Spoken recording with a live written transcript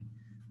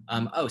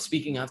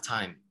Speaking of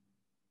time,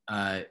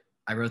 I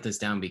wrote this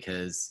down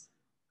because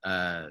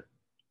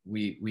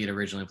we had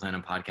originally planned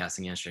on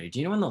podcasting yesterday. Do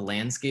you know when the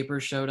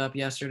landscapers showed up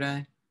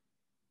yesterday?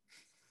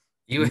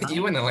 You and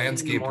the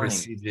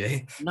landscapers,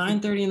 CJ.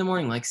 9:30 in the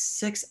morning, like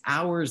 6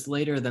 hours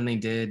later than they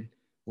did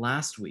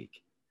last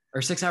week,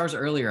 or 6 hours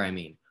earlier, I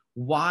mean.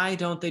 Why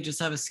don't they just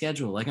have a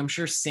schedule? Like, I'm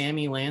sure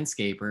Sammy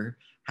Landscaper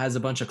has a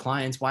bunch of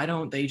clients. Why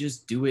don't they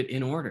just do it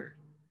in order?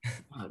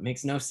 Oh, it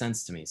makes no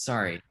sense to me.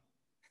 Sorry.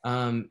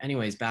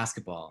 Anyways,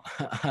 basketball.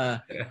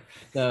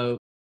 So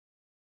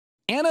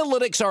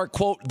analytics are,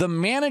 quote, the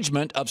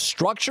management of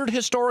structured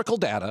historical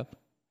data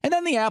and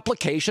then the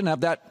application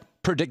of that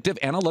predictive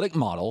analytic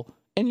model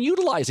and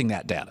utilizing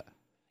that data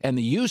and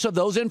the use of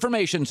those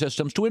information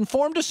systems to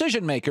inform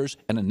decision makers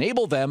and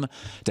enable them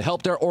to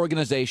help their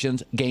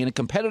organizations gain a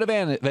competitive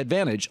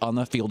advantage on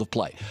the field of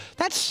play.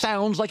 That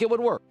sounds like it would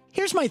work.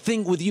 Here's my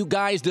thing with you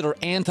guys that are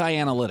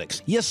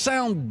anti-analytics. You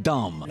sound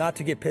dumb. Not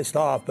to get pissed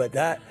off, but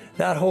that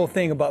whole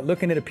thing about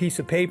looking at a piece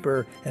of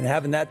paper and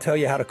having that tell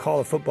you how to call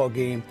a football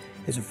game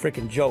is a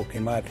freaking joke,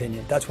 in my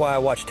opinion. That's why I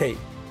watch tape.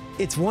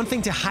 It's one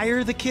thing to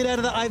hire the kid out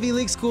of the Ivy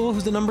League school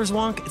who's the numbers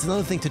wonk. It's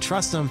another thing to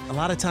trust them. A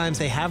lot of times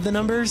they have the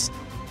numbers,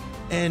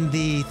 and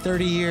the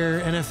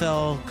 30-year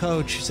NFL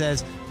coach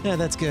says, yeah,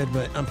 that's good,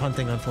 but I'm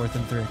punting on 4th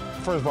and 3.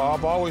 First of all,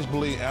 I've always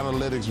believed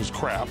analytics was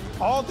crap.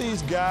 All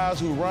these guys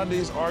who run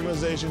these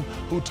organizations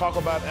who talk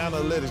about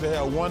analytics, they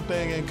have one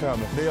thing in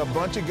common. They're a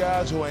bunch of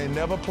guys who ain't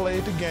never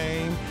played the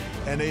game,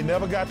 and they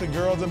never got the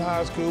girls in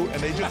high school,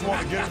 and they just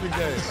want to get to the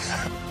game.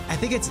 I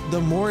think it's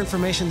the more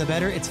information, the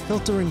better. It's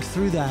filtering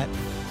through that.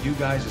 You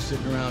guys are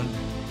sitting around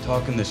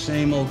talking the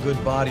same old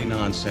good body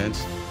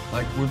nonsense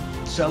like we're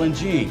selling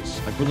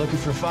jeans, like we're looking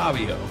for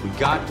Fabio. We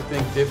got to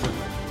think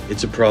differently.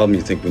 It's a problem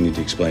you think we need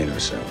to explain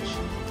ourselves.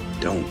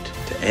 Don't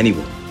to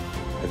anyone.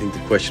 I think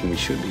the question we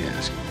should be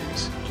asking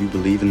is, do you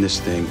believe in this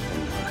thing or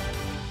not?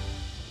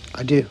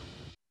 I do.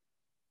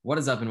 What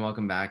is up, and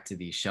welcome back to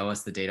the Show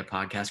Us the Data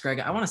podcast. Greg,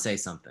 I want to say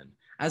something.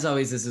 As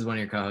always, this is one of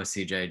your co-hosts,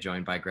 CJ,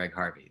 joined by Greg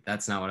Harvey.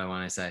 That's not what I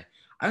want to say.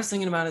 I was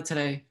thinking about it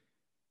today.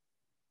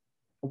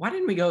 Why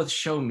didn't we go with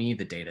Show Me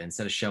the Data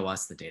instead of Show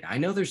Us the Data? I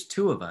know there's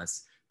two of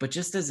us, but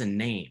just as a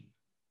name,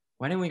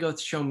 why didn't we go with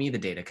Show Me the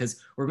Data?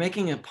 Because we're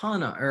making a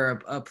pun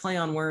or a play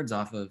on words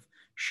off of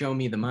Show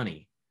Me the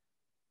Money.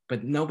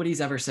 But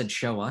nobody's ever said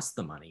Show Us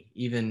the Money,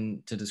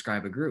 even to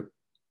describe a group.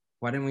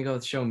 Why didn't we go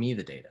with Show Me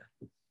the Data?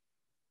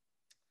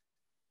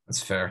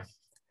 That's fair.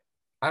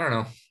 I don't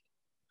know.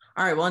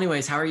 All right. Well,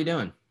 anyways, how are you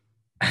doing?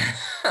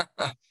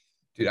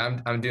 Dude,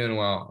 I'm doing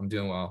well. I'm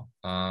doing well.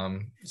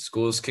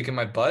 School's kicking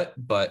my butt,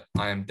 but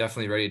I am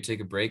definitely ready to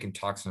take a break and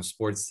talk some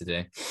sports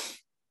today.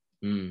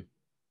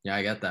 Yeah,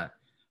 I get that.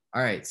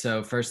 All right.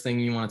 So first thing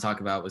you want to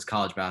talk about was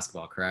college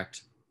basketball,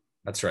 correct?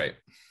 That's right.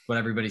 What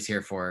everybody's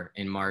here for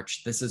in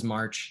March. This is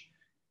March.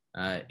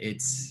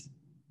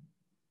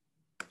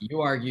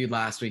 You argued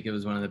last week it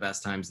was one of the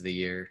best times of the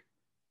year,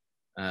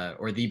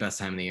 or the best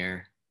time of the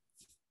year.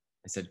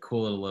 I said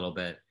cool it a little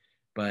bit,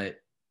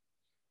 but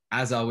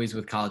as always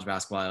with college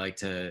basketball, I like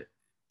to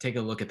take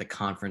a look at the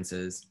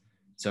conferences.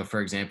 So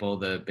for example,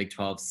 the Big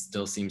 12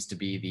 still seems to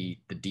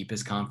be the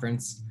deepest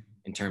conference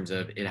in terms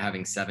of it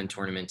having 7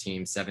 tournament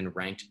teams, 7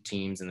 ranked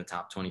teams in the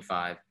top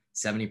 25,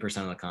 70%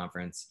 of the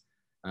conference.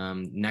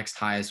 Next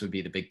highest would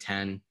be the Big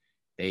 10.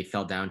 They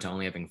fell down to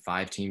only having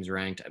 5 teams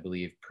ranked. I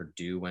believe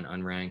Purdue went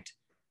unranked,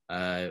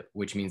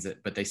 which means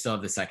that, but they still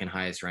have the second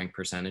highest ranked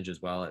percentage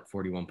as well at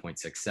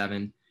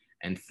 41.67.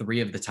 And 3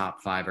 of the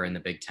top 5 are in the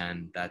Big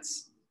 10.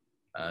 That's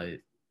a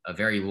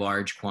very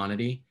large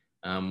quantity,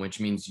 which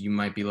means you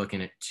might be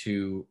looking at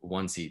 2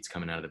 1 seeds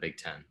coming out of the Big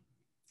 10.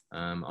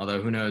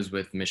 Although who knows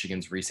with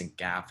Michigan's recent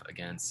gaffe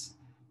against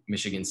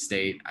Michigan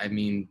State, I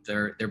mean,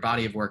 their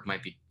body of work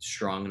might be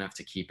strong enough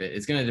to keep it.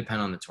 It's going to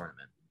depend on the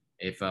tournament.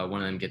 If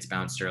one of them gets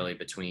bounced early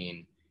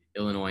between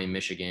Illinois,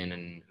 Michigan,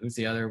 and who's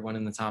the other one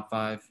in the top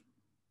 5?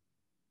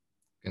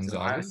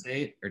 Ohio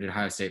State, or did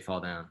Ohio State fall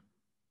down?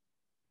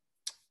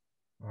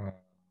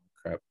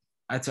 Crap.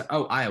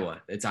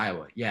 Iowa. It's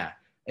Iowa. Yeah.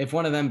 If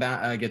one of them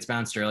gets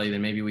bounced early,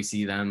 then maybe we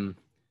see them,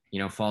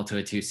 fall to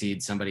a 2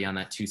 seed. Somebody on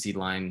that 2 seed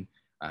line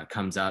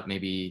comes up,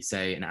 maybe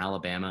say in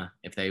Alabama,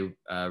 if they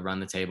run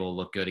the table,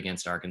 look good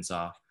against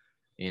Arkansas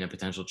in a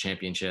potential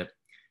championship.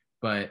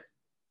 But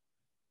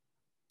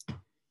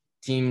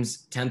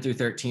teams 10 through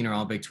 13 are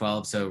all Big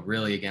 12. So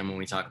really, again, when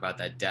we talk about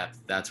that depth,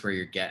 that's where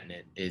you're getting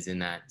it, is in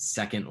that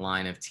second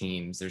line of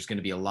teams. There's going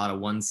to be a lot of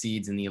 1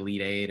 seeds in the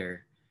Elite 8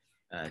 or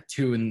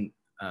 2 and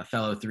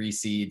fellow 3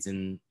 seeds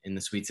in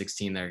the Sweet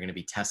 16 that are going to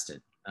be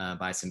tested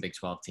by some Big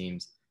 12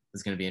 teams.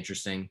 It's going to be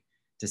interesting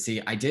to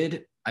see.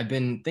 I've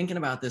been thinking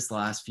about this the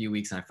last few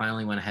weeks, and I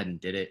finally went ahead and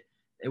did it.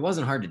 It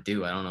wasn't hard to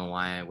do. I don't know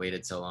why I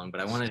waited so long, but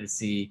I wanted to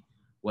see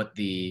what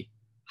the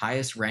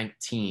highest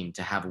ranked team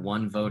to have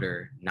 1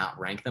 voter not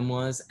rank them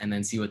was, and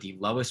then see what the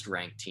lowest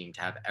ranked team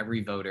to have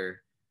every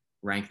voter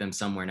rank them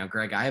somewhere. Now,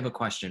 Greg, I have a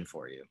question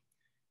for you.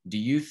 Do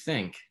you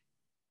think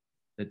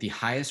that the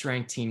highest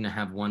ranked team to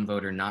have 1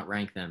 voter not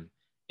rank them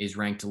is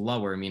ranked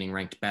lower, meaning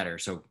ranked better?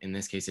 So in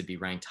this case, it'd be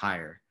ranked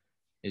higher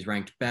is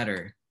ranked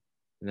better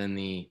than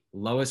the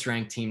lowest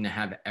ranked team to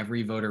have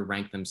every voter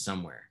rank them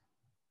somewhere,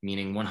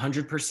 meaning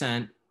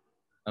 100%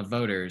 of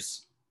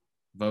voters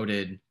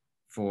voted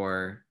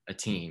for a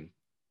team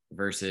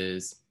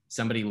versus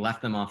somebody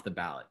left them off the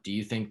ballot? Do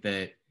you think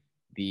that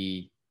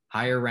the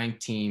higher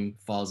ranked team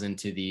falls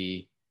into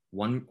the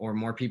one or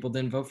more people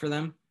didn't vote for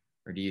them?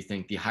 Or do you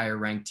think the higher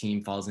ranked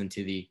team falls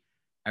into the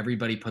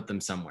everybody put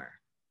them somewhere?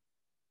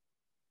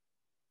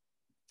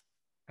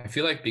 I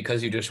feel like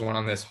because you just went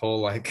on this whole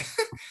like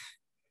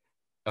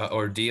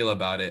ordeal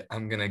about it,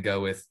 I'm gonna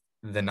go with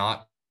the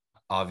not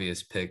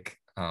obvious pick.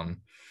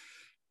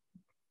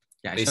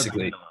 Yeah,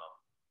 basically,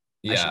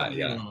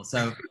 yeah.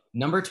 So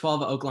number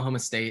 12, Oklahoma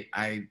State.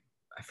 I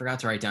forgot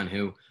to write down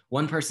who.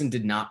 One person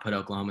did not put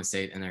Oklahoma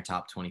State in their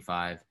top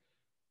 25.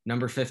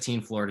 Number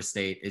 15, Florida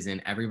State is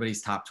in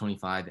everybody's top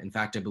 25. In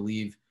fact, I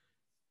believe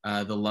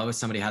the lowest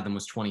somebody had them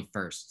was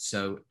 21st.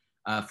 So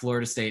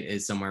Florida State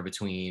is somewhere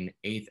between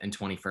 8th and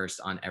 21st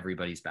on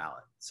everybody's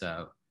ballot.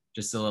 So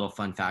just a little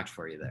fun fact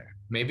for you there.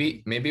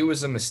 Maybe it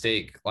was a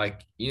mistake.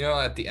 Like, you know,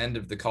 at the end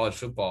of the college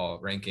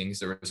football rankings,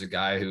 there was a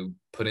guy who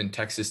put in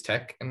Texas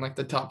Tech in like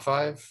the top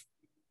 5.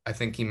 I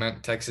think he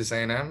meant Texas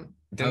A&M.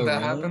 Didn't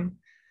that happen?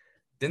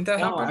 Didn't that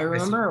happen? I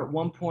remember at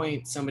one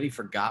point somebody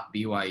forgot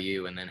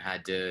BYU and then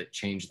had to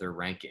change their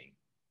ranking.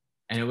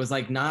 And it was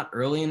like not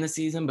early in the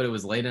season, but it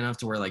was late enough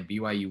to where like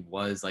BYU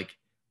was like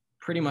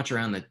pretty much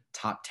around the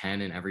top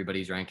 10 in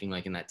everybody's ranking,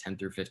 like in that 10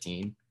 through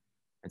 15.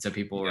 And so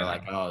people were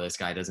like, oh, this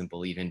guy doesn't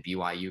believe in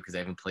BYU because they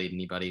haven't played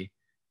anybody.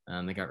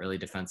 They got really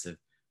defensive.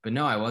 But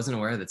no, I wasn't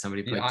aware that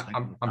somebody played.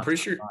 Yeah, I'm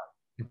pretty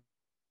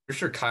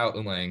sure Kyle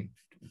Umlang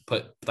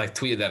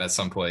tweeted that at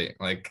some point.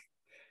 Like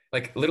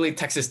literally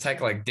Texas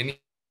Tech like didn't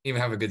even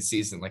have a good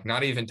season, like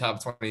not even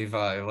top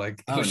 25.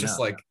 Like it was just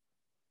like,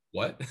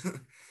 what?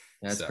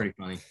 That's pretty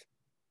funny.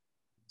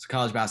 So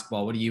college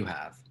basketball, what do you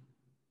have?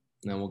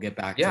 And then we'll get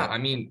back to I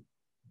mean,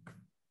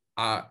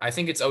 I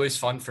think it's always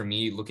fun for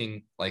me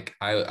looking like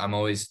I'm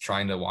always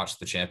trying to watch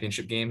the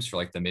championship games for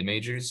like the mid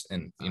majors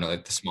and, you know,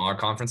 like the smaller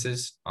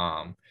conferences.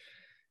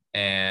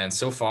 And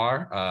so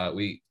far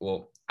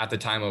at the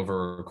time of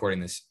recording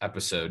this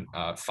episode,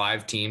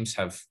 5 teams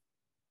have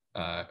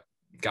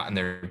gotten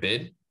their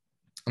bid.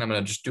 And I'm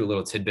going to just do a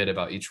little tidbit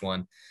about each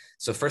one.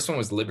 So first one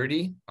was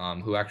Liberty,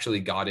 who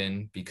actually got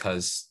in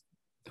because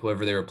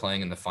whoever they were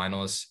playing in the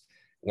finals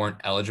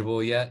weren't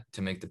eligible yet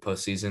to make the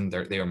postseason.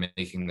 They were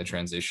making the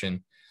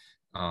transition.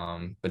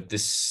 But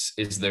this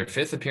is their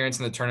 5th appearance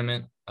in the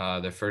tournament,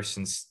 their first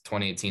since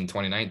 2018,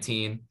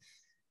 2019.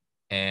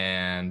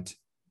 And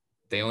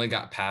they only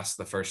got past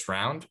the first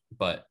round,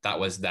 but that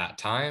was that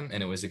time,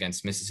 and it was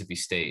against Mississippi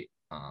State.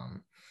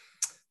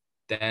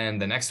 Then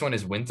the next one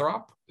is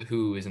Winthrop,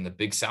 who is in the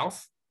Big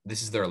South.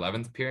 This is their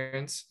 11th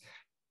appearance,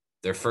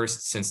 their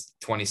first since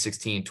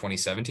 2016,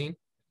 2017.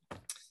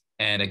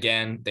 And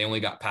again, they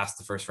only got past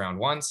the first round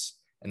once,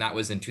 and that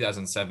was in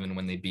 2007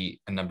 when they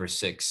beat a number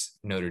 6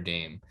 Notre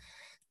Dame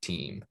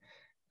team.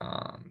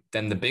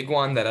 Then the big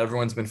one that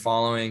everyone's been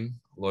following,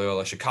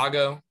 Loyola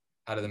Chicago,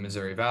 out of the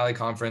Missouri Valley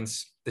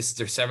Conference. This is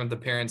their 7th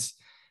appearance,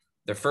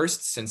 their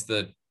first since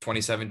the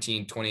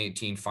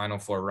 2017-2018 Final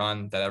Four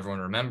run that everyone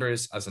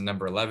remembers as a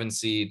number 11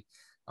 seed,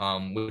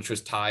 which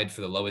was tied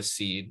for the lowest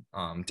seed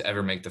to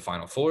ever make the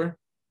Final Four.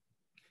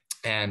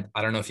 And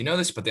I don't know if you know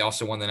this, but they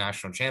also won the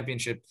national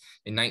championship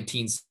in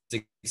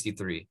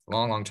 1963, a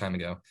long, long time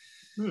ago.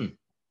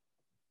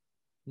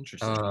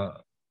 Interesting.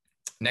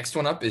 Next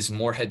one up is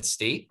Morehead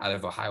State out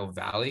of Ohio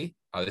Valley.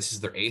 This is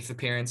their 8th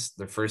appearance,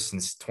 their first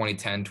since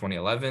 2010,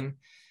 2011.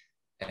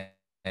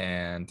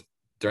 And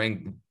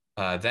during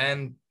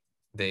then,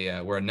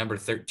 they were a number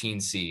 13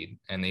 seed,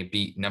 and they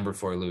beat number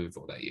 4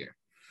 Louisville that year.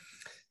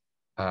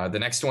 The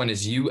next one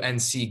is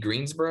UNC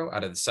Greensboro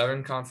out of the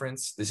Southern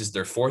Conference. This is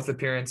their 4th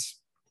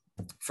appearance,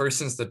 first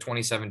since the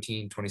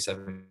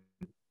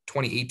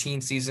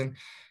 2018 season,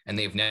 and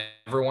they've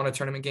never won a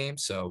tournament game.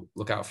 So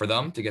look out for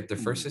them to get their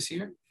first this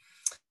year.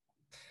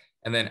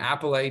 And then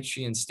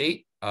Appalachian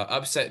State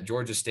upset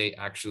Georgia State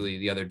actually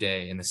the other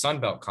day in the Sun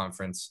Belt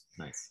Conference.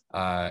 Nice.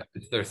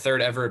 Their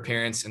 3rd ever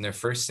appearance and their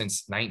first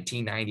since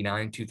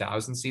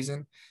 1999-2000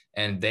 season.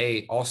 And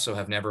they also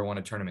have never won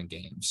a tournament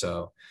game.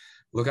 So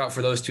look out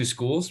for those 2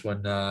 schools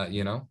when,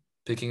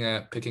 picking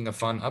a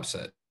fun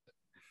upset.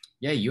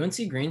 Yeah,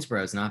 UNC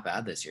Greensboro is not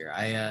bad this year.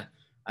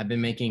 I've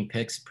been making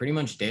picks pretty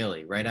much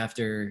daily, right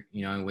after,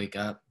 I wake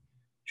up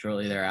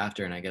shortly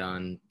thereafter and I get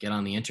on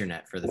the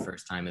internet for the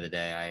first time of the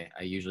day.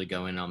 I usually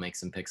go in and I'll make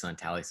some picks on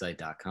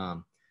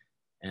tallysite.com.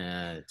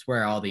 It's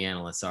where all the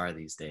analysts are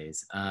these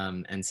days.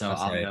 And so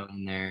I'll go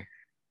in there.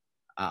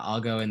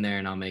 I'll go in there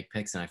and I'll make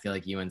picks, and I feel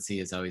like UNC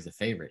is always a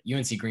favorite.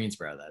 UNC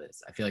Greensboro, that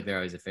is. I feel like they're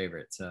always a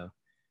favorite. So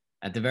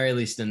at the very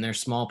least, in their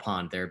small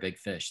pond, they're a big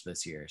fish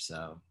this year.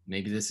 So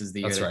maybe this is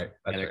the year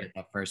they get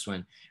that first win.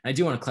 And I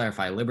do want to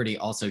clarify, Liberty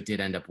also did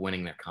end up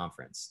winning their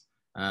conference.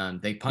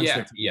 They punched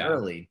their team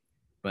early,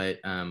 but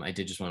I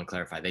did just want to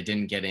clarify. They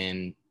didn't get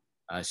in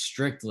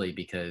strictly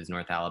because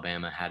North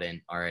Alabama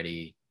hadn't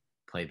already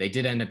played. They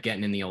did end up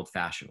getting in the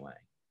old-fashioned way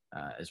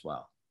as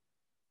well.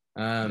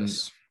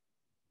 Yes.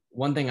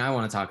 one thing I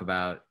want to talk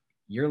about,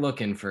 you're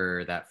looking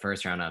for that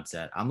first round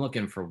upset. I'm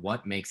looking for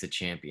what makes a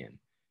champion.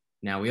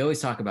 Now, we always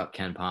talk about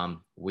Ken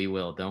Pom. We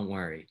will, don't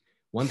worry.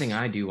 One thing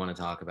I do want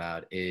to talk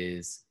about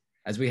is,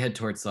 as we head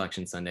towards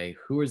Selection Sunday,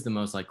 who is the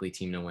most likely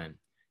team to win?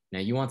 Now,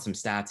 you want some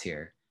stats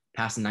here.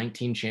 Past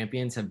 19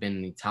 champions have been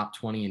in the top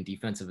 20 in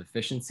defensive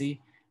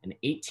efficiency, and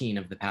 18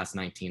 of the past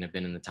 19 have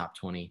been in the top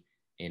 20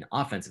 in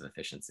offensive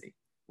efficiency,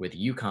 with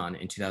UConn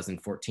in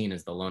 2014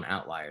 as the lone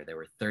outlier. They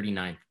were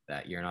 39th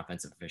that year in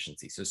offensive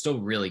efficiency. So still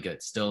really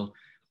good. Still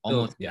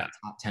almost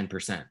top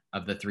 10%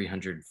 of the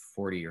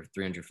 340 or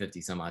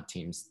 350 some odd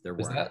teams there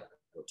were.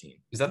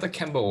 Is that the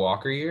Kemba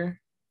Walker year?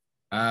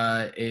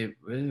 Is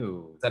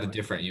that a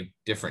different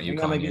UConn?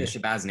 That might be the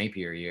Shabazz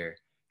Napier year,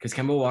 because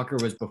Kemba Walker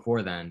was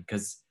before then.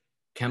 Because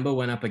Kemba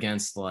went up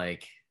against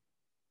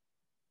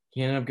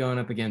he ended up going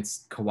up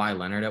against Kawhi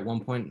Leonard at one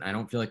point. I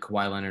don't feel like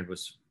Kawhi Leonard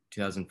was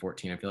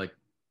 2014. I feel like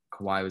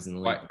Kawhi was in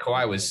the league.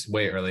 Kawhi was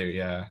way earlier.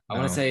 Yeah, I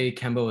want to say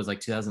Kemba was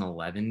like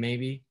 2011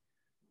 maybe.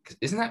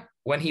 Isn't that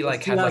when he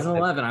had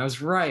 2011? I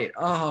was right.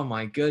 Oh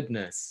my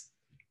goodness.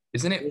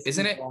 Isn't it?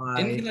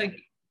 Didn't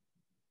he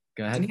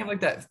Go ahead. Didn't he have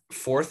that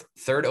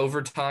third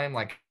overtime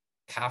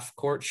half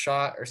court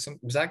shot or something?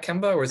 Was that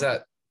Kemba or was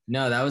that?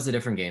 No, that was a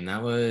different game.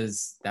 That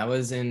was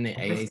in the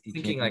AAC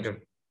thinking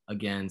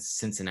against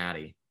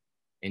Cincinnati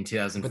in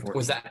 2014.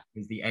 Was that?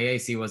 Because the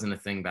AAC wasn't a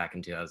thing back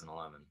in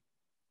 2011.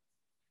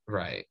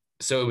 Right.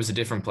 So it was a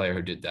different player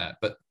who did that,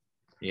 but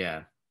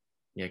yeah,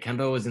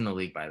 Kemba was in the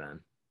league by then.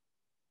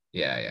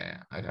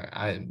 Yeah. Okay,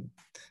 I'm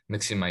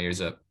mixing my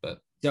years up, but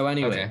so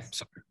anyway. Okay,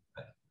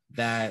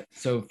 sorry.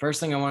 So first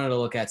thing I wanted to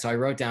look at. So I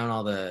wrote down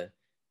all the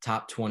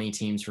top 20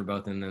 teams for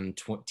both, and then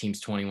teams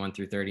 21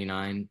 through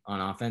 39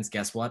 on offense.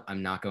 Guess what?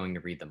 I'm not going to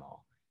read them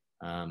all.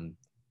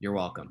 You're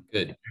welcome.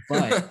 Good.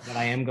 But what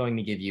I am going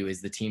to give you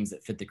is the teams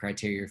that fit the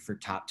criteria for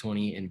top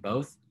 20 in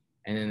both,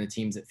 and then the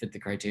teams that fit the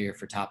criteria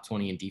for top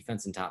 20 in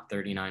defense and top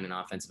 39 in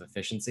offensive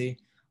efficiency.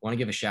 I want to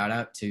give a shout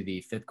out to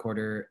the fifth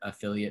quarter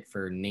affiliate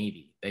for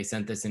Navy. They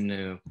sent this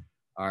into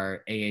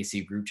our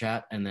AAC group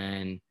chat, and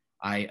then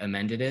I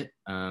amended it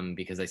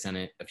because I sent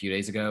it a few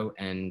days ago,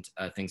 and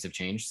things have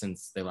changed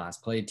since they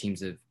last played.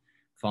 Teams have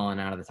fallen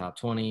out of the top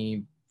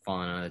 20,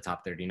 fallen out of the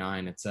top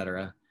 39,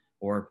 etc.,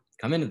 or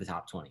come into the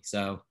top 20.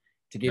 So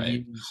to give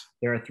you,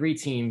 there are 3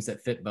 teams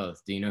that fit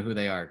both. Do you know who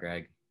they are,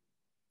 Greg?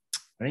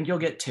 I think you'll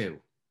get 2.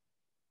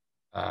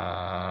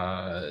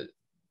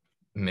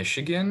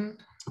 Michigan?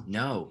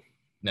 No.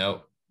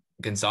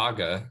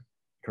 Gonzaga?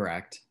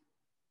 Correct.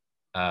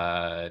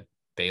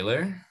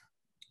 Baylor?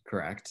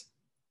 Correct.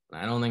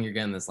 I don't think you're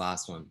getting this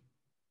last one.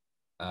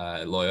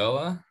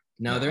 Loyola?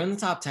 No, they're in the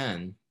top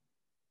 10.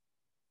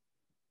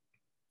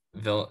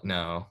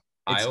 No.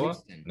 Iowa?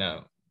 Houston.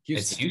 No.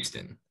 Houston. It's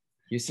Houston.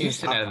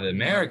 Houston out of the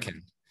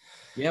American.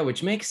 Yeah,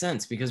 which makes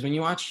sense because when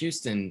you watch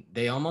Houston,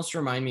 they almost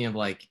remind me of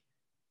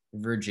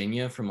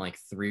Virginia from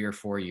 3 or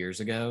 4 years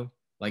ago.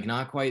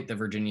 Not quite the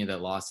Virginia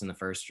that lost in the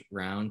first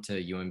round to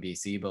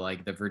UMBC,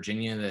 but the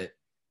Virginia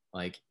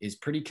that is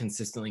pretty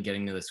consistently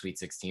getting to the Sweet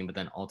 16, but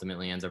then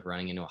ultimately ends up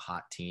running into a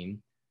hot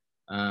team.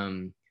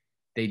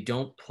 They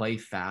don't play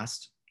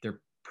fast. They're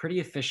pretty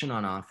efficient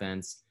on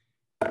offense.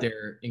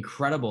 They're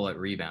incredible at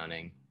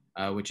rebounding,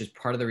 which is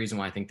part of the reason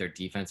why I think their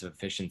defensive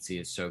efficiency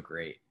is so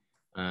great.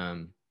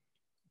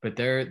 But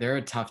they're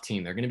a tough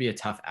team. They're going to be a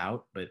tough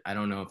out, but I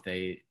don't know if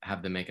they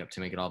have the makeup to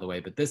make it all the way.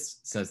 But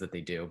this says that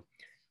they do.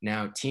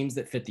 Now, teams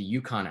that fit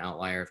the UConn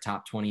outlier of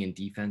top 20 in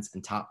defense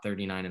and top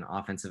 39 in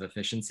offensive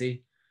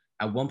efficiency.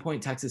 At one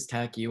point, Texas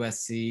Tech,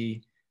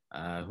 USC,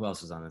 who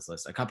else was on this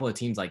list? A couple of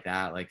teams like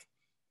that,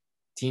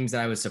 teams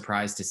that I was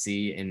surprised to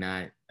see in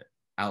that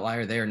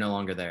outlier, they are no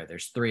longer there.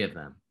 There's 3 of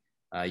them.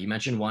 You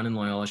mentioned one in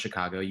Loyola,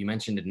 Chicago. You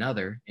mentioned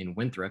another in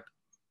Winthrop.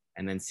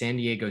 And then San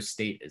Diego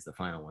State is the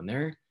final one.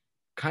 They're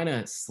kind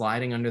of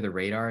sliding under the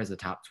radar as a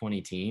top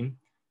 20 team.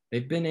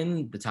 They've been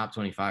in the top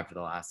 25 for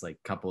the last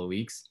couple of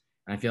weeks.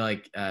 And I feel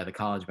like the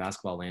college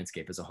basketball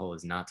landscape as a whole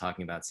is not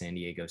talking about San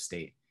Diego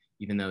State,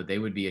 even though they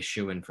would be a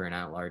shoo-in for an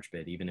at-large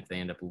bid, even if they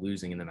end up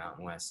losing in the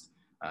Mountain West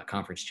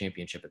Conference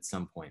Championship at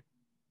some point.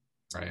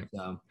 Right.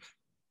 So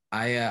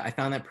I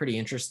found that pretty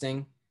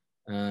interesting.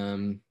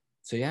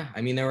 So yeah,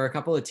 I mean, there were a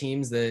couple of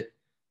teams that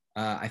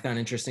I found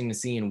interesting to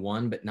see in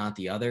one, but not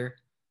the other.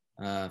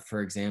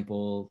 For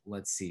example,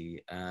 let's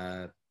see.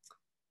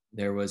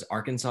 There was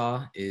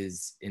Arkansas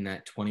is in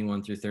that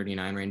 21 through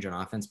 39 range on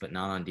offense, but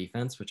not on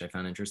defense, which I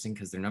found interesting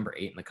because they're number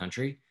 8 in the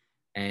country.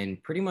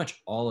 And pretty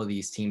much all of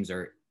these teams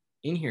are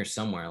in here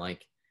somewhere.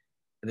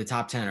 The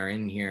top 10 are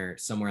in here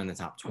somewhere in the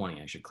top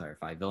 20, I should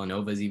clarify.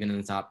 Villanova is even in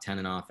the top 10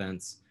 in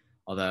offense,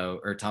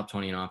 or top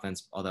 20 in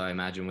offense, although I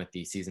imagine with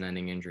the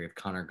season-ending injury of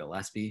Connor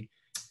Gillespie,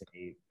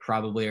 they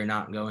probably are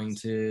not going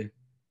to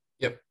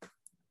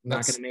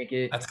not going to make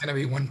it. That's going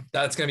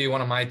to be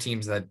one of my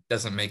teams that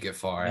doesn't make it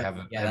far.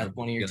 That's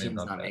one of your teams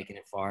not making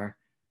it far.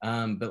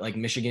 But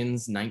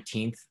Michigan's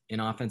 19th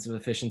in offensive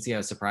efficiency. I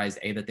was surprised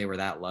that they were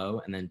that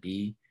low, and then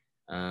B,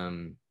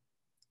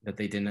 that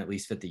they didn't at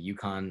least fit the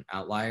UConn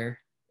outlier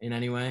in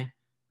any way.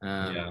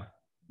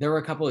 There were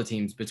a couple of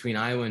teams between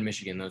Iowa and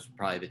Michigan. Those were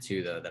probably the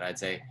two, though, that I'd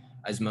say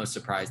I was most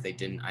surprised they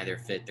didn't either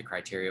fit the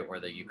criteria or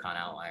the UConn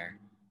outlier.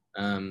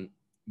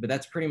 But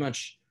that's pretty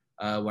much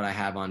what I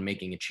have on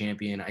making a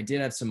champion. I did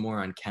have some more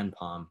on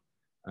KenPom.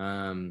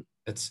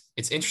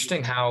 It's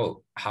interesting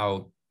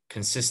how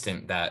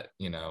consistent that,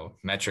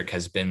 metric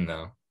has been,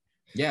 though.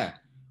 Yeah.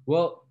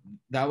 Well,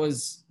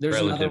 there's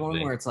another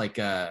one where it's like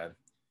it's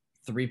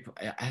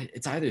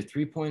either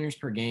 3-pointers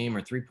per game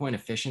or 3-point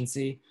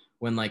efficiency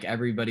when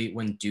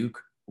when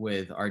Duke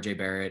with RJ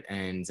Barrett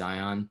and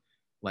Zion,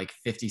 like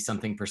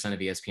 50-something% of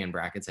ESPN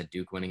brackets had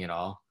Duke winning it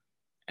all.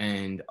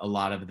 And a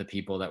lot of the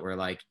people that were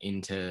like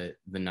into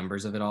the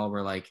numbers of it all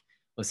were like,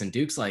 listen,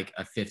 Duke's like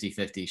a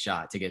 50-50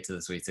 shot to get to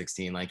the Sweet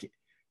 16. Like,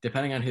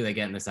 depending on who they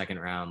get in the second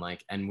round,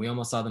 and we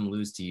almost saw them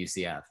lose to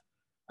UCF.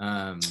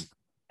 And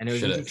it was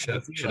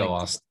should have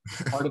lost.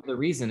 Part of the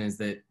reason is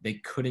that they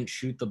couldn't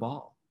shoot the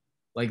ball.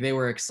 Like, they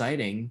were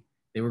exciting,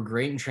 they were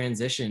great in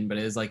transition, but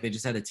it was like they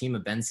just had a team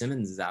of Ben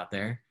Simmonses out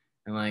there,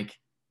 and like,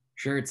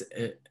 sure, it's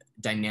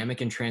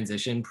dynamic in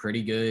transition,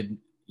 pretty good,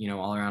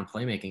 all around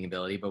playmaking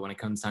ability, but when it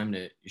comes time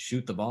to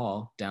shoot the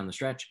ball down the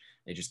stretch,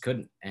 they just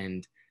couldn't.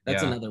 And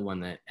that's another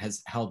one that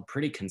has held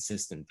pretty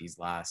consistent these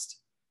last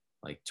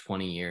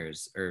 20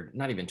 years, or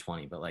not even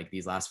 20, but like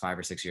these last 5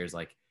 or 6 years.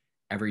 Like,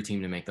 every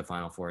team to make the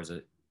Final Four is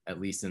at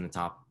least in the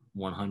top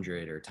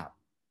 100 or top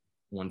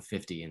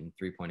 150 in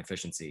 3-point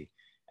efficiency.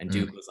 And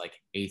Duke was like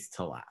 8th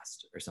to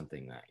last or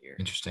something that year.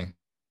 Interesting.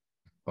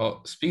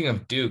 Well, speaking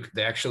of Duke,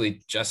 they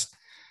actually just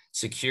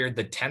secured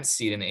the 10th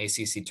seed in the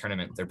ACC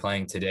tournament. They're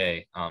playing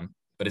today,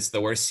 but it's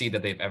the worst seed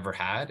that they've ever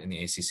had in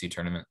the ACC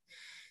tournament.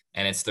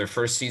 And it's their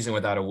first season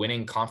without a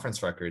winning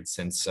conference record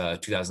since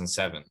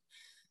 2007.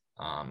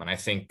 And I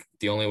think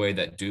the only way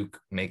that Duke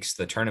makes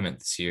the tournament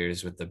this year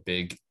is with the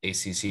big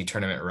ACC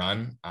tournament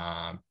run,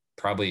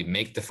 probably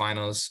make the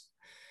finals,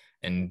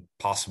 and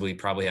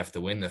probably have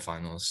to win the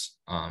finals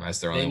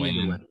as their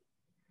only win.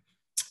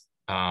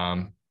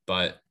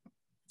 But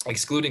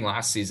excluding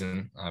last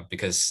season,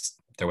 because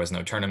there was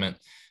no tournament,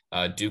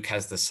 Duke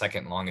has the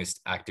second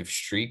longest active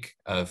streak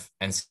of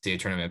NCAA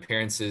tournament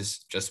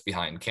appearances, just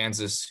behind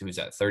Kansas, who's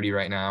at 30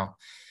 right now.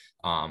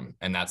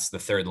 And that's the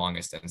third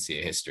longest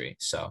NCAA history.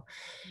 So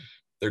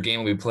their game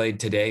will be played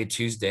today,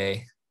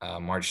 Tuesday,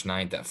 March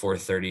 9th at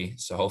 4:30.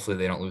 So hopefully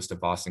they don't lose to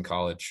Boston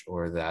College,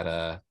 or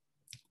that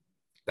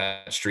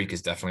streak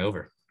is definitely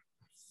over.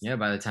 Yeah,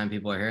 by the time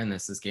people are hearing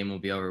this game will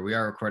be over. We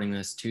are recording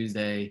this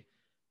Tuesday,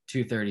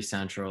 2:30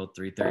 Central,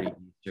 3:30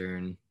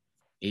 Eastern,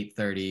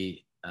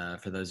 8:30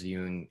 for those of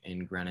you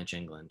in Greenwich,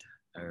 England,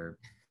 or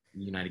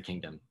United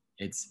Kingdom.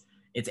 It's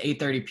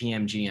 8:30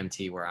 p.m.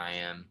 GMT where I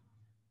am,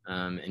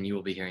 and you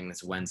will be hearing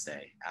this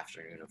Wednesday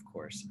afternoon, of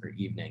course, or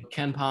evening.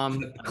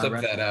 KenPom,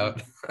 clip that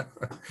out.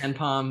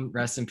 KenPom,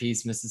 rest in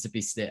peace,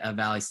 Mississippi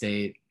Valley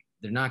State.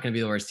 They're not going to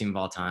be the worst team of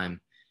all time.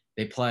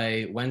 They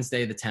play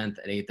Wednesday the 10th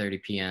at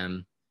 8:30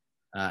 p.m.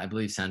 I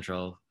believe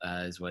Central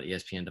is what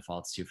ESPN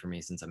defaults to for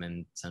me since I'm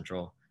in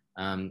Central.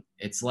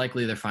 It's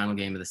likely their final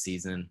game of the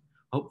season.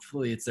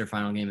 Hopefully it's their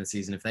final game of the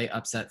season. If they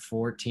upset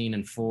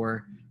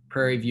 14-4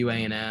 Prairie View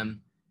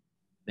A&M,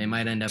 they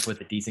might end up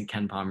with a decent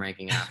KenPom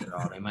ranking after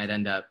all. They might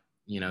end up,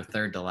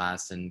 third to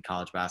last in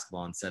college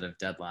basketball instead of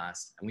dead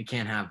last. And we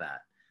can't have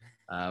that.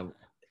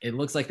 It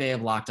looks like they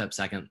have locked up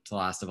second to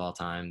last of all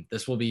time.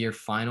 This will be your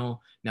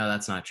final. No,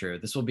 that's not true.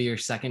 This will be your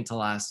second to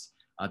last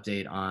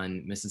update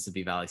on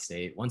Mississippi Valley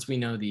State. Once we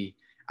know the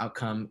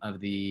outcome of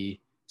the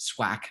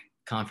SWAC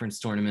conference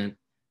tournament,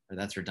 or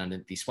that's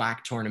redundant, the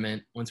SWAC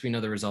tournament, once we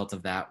know the result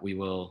of that, we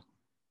will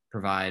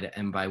provide,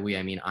 and by we,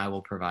 I mean I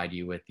will provide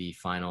you with the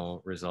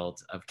final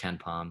result of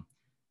KenPom.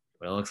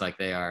 But it looks like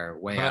they are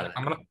way out of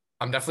it.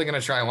 I'm definitely going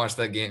to try and watch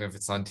that game if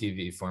it's on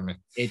TV for me.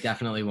 It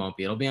definitely won't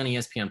be. It'll be on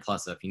ESPN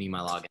Plus, so if you need my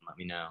login, let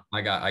me know.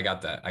 I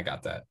got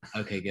that.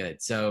 Okay,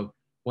 good. So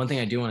one thing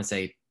I do want to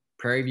say,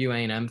 Prairie View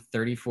A&M,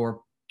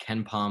 34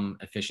 KenPom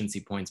efficiency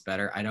points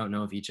better. I don't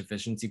know if each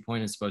efficiency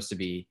point is supposed to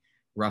be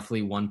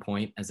roughly 1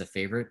 point as a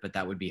favorite, but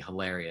that would be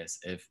hilarious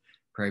if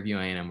Prairie View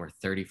A&M were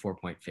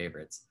 34-point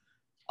favorites.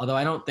 Although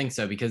I don't think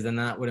so, because then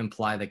that would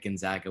imply that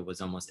Gonzaga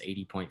was almost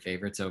 80-point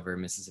favorites over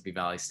Mississippi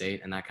Valley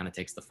State, and that kind of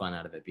takes the fun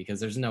out of it,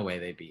 because there's no way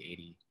they'd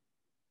be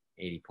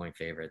 80-point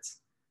favorites.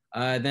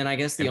 Then I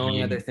guess the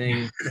only other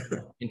thing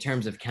in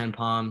terms of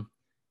KenPom,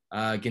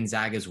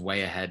 Gonzaga's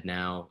way ahead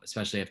now,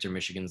 especially after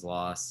Michigan's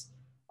loss.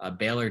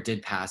 Baylor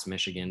did pass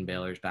Michigan.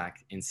 Baylor's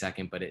back in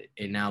second, but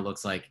it now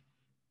looks like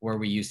where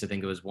we used to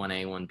think it was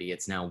 1A, 1B,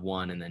 it's now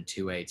 1 and then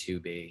 2A,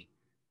 2B.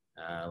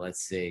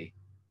 Let's see.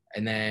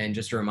 And then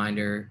just a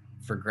reminder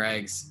for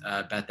Greg's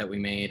bet that we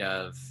made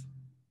of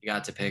you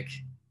got to pick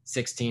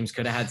 6 teams,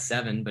 could have had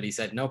 7, but he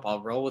said, nope,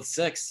 I'll roll with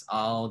 6.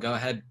 I'll go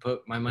ahead,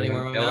 put my money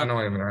where my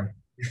mouth.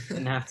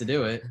 Didn't have to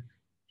do it.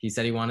 He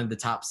said he wanted the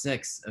top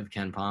 6 of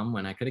KenPom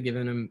when I could have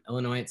given him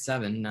Illinois at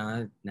 7.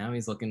 Now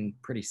he's looking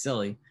pretty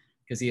silly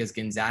because he has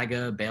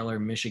Gonzaga, Baylor,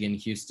 Michigan,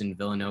 Houston,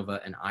 Villanova,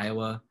 and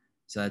Iowa.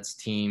 So that's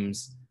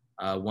teams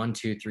 1,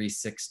 2, 3,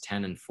 6,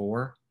 10, and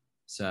 4.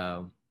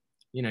 So,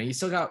 you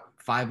still got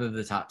 5 of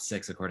the top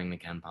 6 according to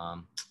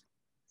KenPom.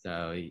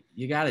 So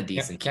you got a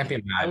decent. Can't be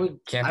mad. I would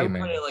Can't be put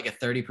mad. it like a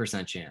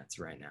 30% chance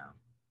right now.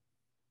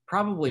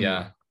 Probably Yeah.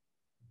 more.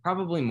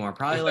 Probably more.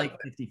 Probably like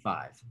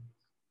 55.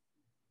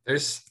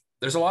 There's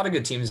a lot of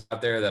good teams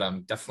out there that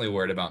I'm definitely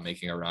worried about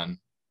making a run,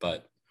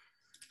 but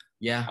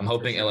yeah, I'm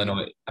hoping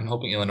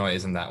Illinois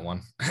isn't that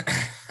one.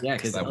 Yeah,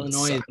 because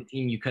Illinois is the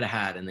team you could have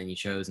had, and then you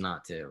chose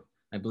not to.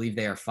 I believe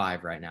they are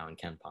 5 right now in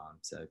KenPom,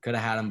 so could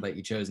have had them, but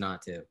you chose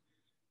not to.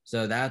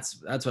 So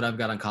that's what I've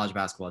got on college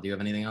basketball. Do you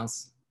have anything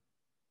else?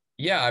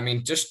 Yeah, I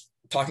mean, just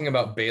talking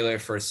about Baylor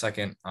for a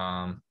second.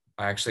 I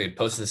actually had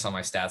posted this on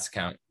my stats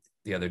account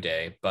the other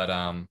day, but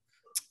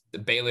the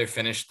Baylor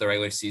finished the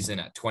regular season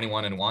at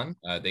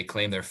 21-1. They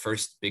claimed their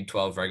first Big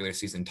 12 regular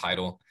season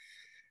title.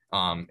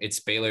 It's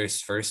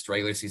Baylor's first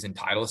regular season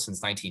title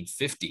since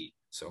 1950,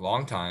 so a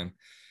long time.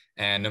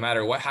 And no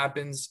matter what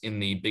happens in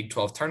the Big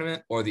 12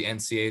 tournament or the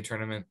NCAA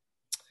tournament,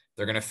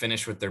 they're going to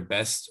finish with their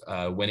best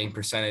winning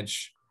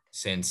percentage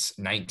since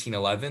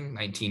 1911,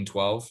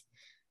 1912.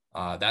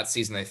 That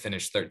season, they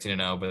finished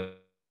 13-0,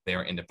 but they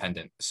are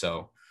independent.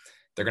 So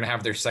they're going to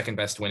have their second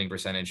best winning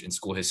percentage in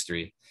school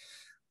history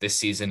this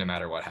season, no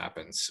matter what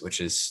happens, which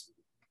is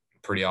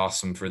pretty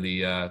awesome for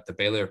the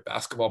Baylor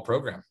basketball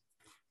program.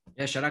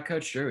 Yeah, shout out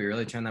Coach Drew. He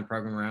really turned that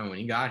program around. When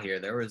he got here,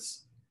 it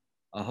was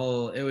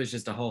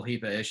just a whole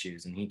heap of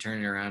issues, and he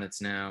turned it around.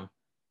 It's now,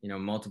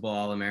 multiple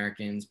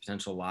All-Americans,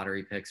 potential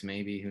lottery picks,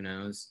 maybe, who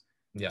knows?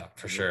 Yeah,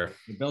 for sure.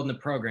 They're building a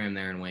program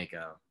there in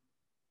Waco.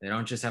 They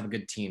don't just have a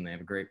good team; they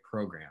have a great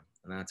program,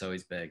 and that's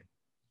always big.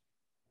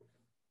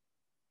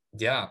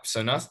 Yeah. So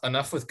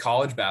enough with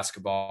college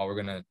basketball.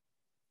 We're gonna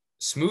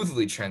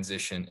smoothly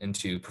transition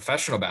into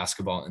professional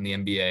basketball in the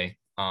NBA.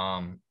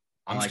 I'm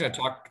gonna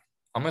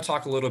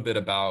talk a little bit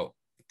about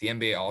the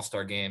NBA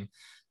All-Star Game.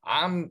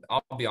 I'll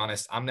be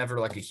honest, I'm never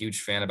like a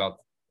huge fan about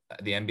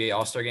the NBA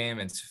All-Star Game.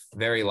 It's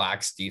very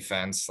lax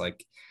defense.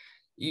 Like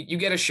you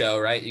get a show,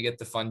 right? You get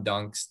the fun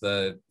dunks,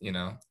 the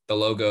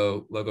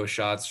logo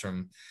shots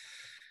from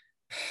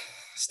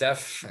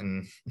Steph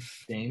and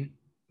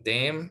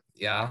Dame.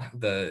 Yeah.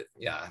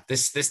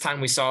 This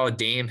time we saw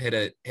Dame hit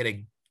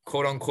a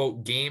quote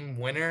unquote game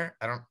winner.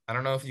 I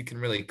don't know if you can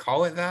really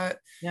call it that.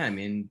 Yeah. I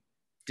mean,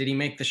 did he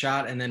make the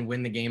shot and then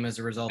win the game as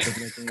a result of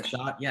making the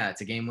shot? Yeah, it's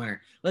a game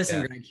winner.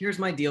 Listen, Greg, here's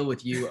my deal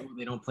with you.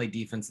 They don't play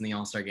defense in the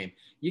All-Star game.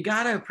 You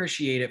got to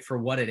appreciate it for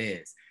what it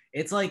is.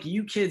 It's like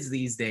you kids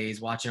these days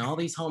watching all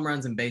these home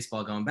runs in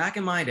baseball going, back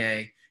in my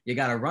day, you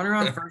got a runner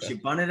on first, you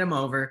bunted him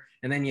over,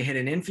 and then you hit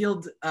an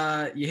infield,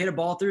 you hit a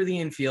ball through the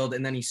infield,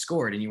 and then he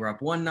scored, and you were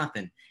up 1-0.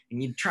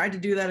 And you tried to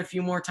do that a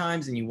few more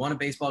times, and you won a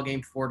baseball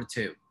game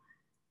 4-2.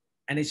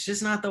 And it's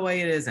just not the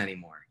way it is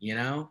anymore,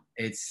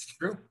 It's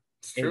true.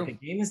 It's true. The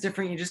game is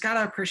different. You just got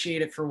to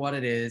appreciate it for what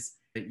it is.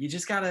 You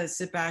just got to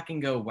sit back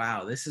and go,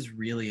 wow, this is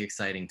really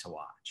exciting to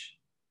watch.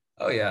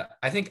 Oh, yeah.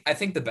 I think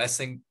the best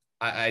thing,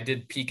 I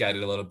did peek at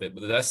it a little bit,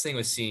 but the best thing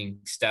was seeing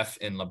Steph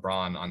and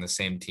LeBron on the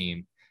same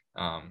team.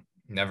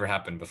 Never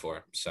happened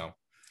before. So,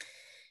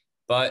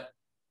 but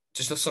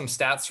just some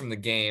stats from the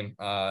game.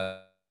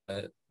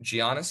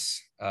 Giannis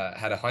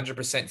had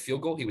 100%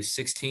 field goal. He was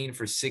 16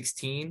 for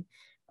 16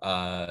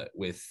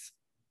 with,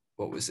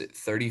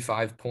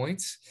 35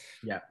 points?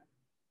 Yeah.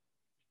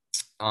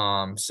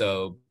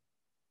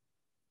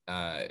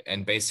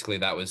 And basically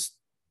that was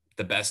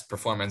the best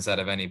performance out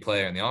of any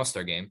player in the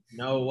All-Star game.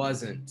 No, it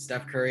wasn't.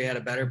 Steph Curry had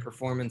a better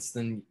performance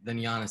than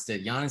Giannis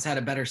did. Giannis had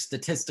a better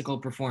statistical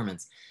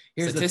performance.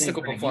 Here's the thing,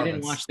 Greg, you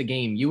didn't watch the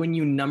game. You and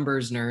you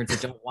numbers nerds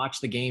that don't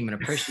watch the game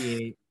and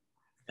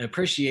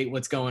appreciate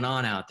what's going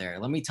on out there.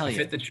 Let me tell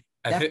you.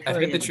 I've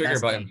hit the trigger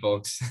button,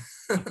 folks.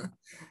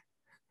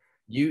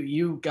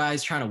 You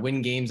guys trying to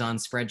win games on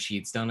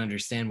spreadsheets don't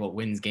understand what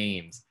wins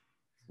games.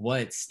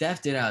 What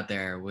Steph did out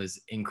there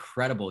was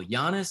incredible.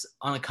 Giannis,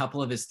 on a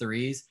couple of his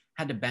threes,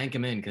 had to bank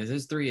him in because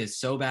his three is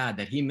so bad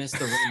that he missed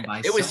the rim by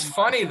It was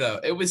funny,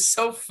 though. It was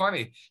so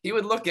funny. He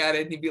would look at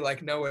it and he'd be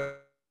like, no way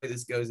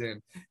this goes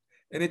in.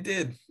 And it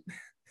did.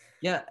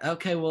 Yeah,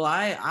 okay. Well,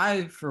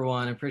 I for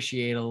one,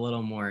 appreciate a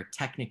little more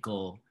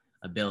technical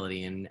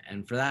ability.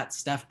 And for that,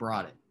 Steph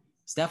brought it.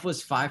 Steph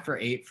was 5 for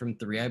 8 from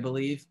 3, I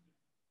believe,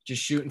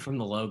 just shooting from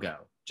the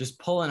logo, just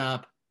pulling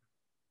up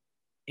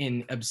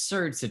in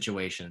absurd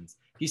situations.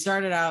 He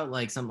started out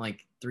like something like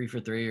 3 for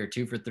 3 or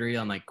 2 for 3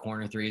 on like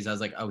corner threes. I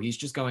was like, oh, he's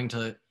just going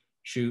to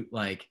shoot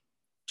like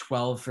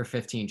 12 for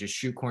 15, just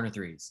shoot corner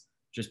threes.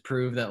 Just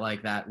prove that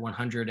like that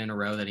 100 in a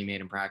row that he made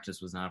in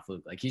practice was not a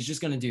fluke. Like he's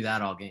just going to do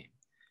that all game.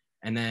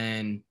 And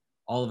then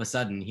all of a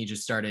sudden he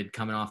just started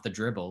coming off the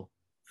dribble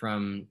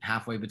from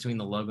halfway between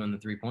the logo and the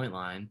 3-point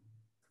line.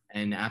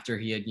 And after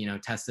he had,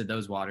 tested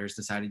those waters,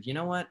 decided, you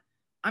know what?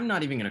 I'm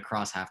not even going to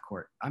cross half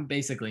court. I'm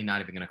basically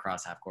not even going to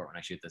cross half court when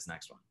I shoot this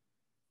next one.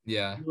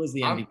 Yeah. He was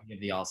the MVP of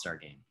the All-Star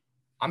game.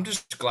 I'm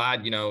just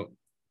glad,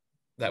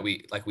 that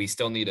we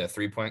still need a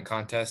 3-point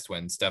contest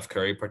when Steph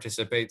Curry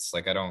participates.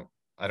 Like I don't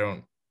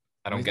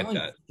get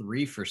that.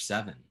 3 for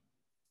 7.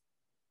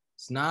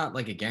 It's not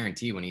like a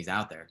guarantee when he's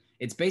out there.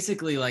 It's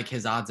basically like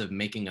his odds of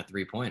making a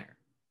 3-pointer.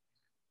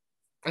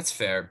 That's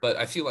fair, but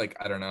I feel like,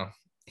 I don't know.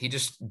 he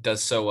just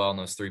does so well in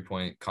those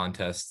 3-point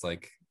contests.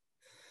 Like,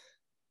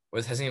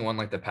 hasn't he won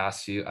like the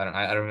past few?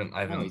 I haven't.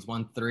 No, he's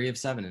won 3 of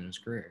 7 in his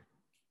career.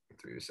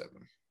 3 of 7.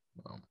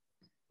 Well,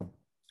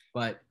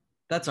 but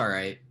that's all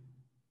right.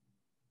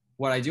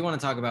 What I do want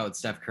to talk about with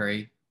Steph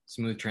Curry,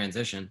 smooth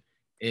transition,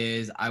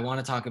 is I want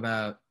to talk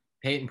about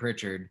Peyton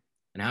Pritchard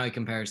and how he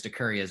compares to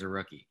Curry as a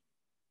rookie.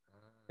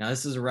 Now,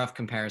 this is a rough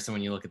comparison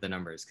when you look at the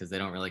numbers because they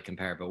don't really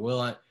compare. But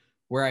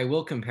where I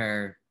will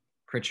compare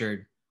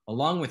Pritchard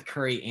along with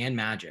Curry and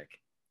Magic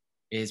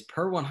is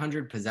per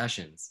 100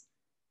 possessions.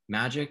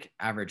 Magic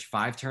averaged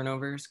 5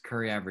 turnovers.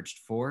 Curry averaged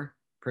 4.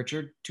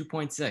 Pritchard,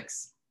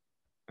 2.6.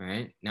 All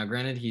right. Now,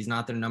 granted, he's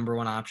not their number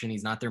one option.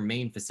 He's not their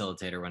main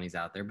facilitator when he's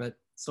out there, but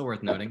still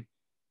worth noting.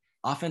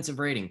 Offensive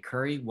rating,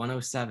 Curry,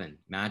 107.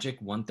 Magic,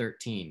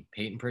 113.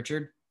 Peyton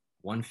Pritchard,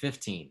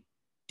 115.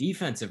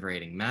 Defensive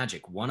rating,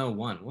 Magic,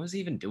 101. What was he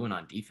even doing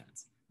on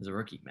defense? As a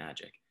rookie,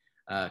 Magic.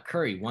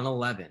 Curry,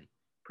 111.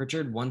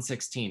 Pritchard,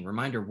 116.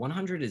 Reminder,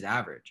 100 is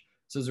average.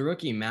 So as a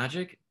rookie,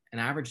 Magic, an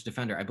average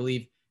defender, I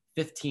believe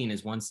 15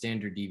 is 1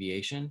 standard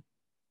deviation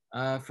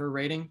for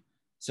rating.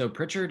 So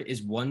Pritchard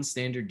is 1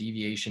 standard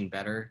deviation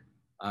better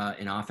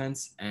in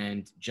offense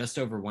and just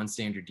over 1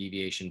 standard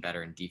deviation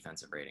better in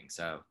defensive rating.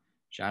 So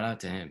shout out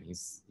to him.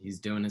 He's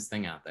doing his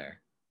thing out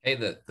there. Hey,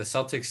 the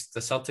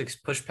Celtics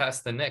pushed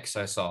past the Knicks,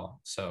 I saw.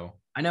 So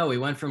I know we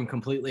went from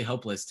completely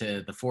hopeless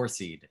to the 4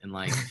 seed in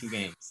like 2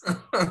 games.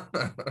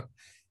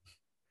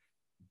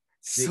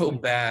 So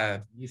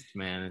bad. East,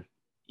 man.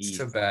 East.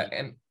 So bad.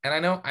 And I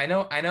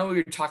know we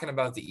were talking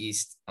about the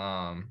East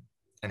and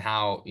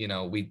how, you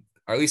know,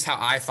 or at least how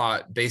I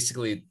thought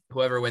basically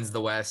whoever wins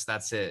the West,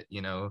 that's it,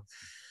 you know.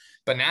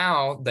 But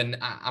now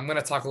I'm going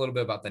to talk a little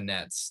bit about the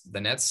Nets. The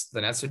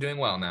Nets are doing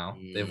well now.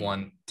 They've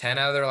won 10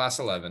 out of their last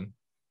 11.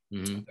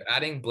 Mm-hmm. They're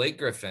adding Blake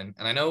Griffin,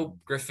 and I know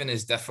Griffin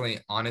is definitely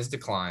on his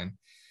decline.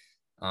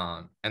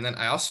 And then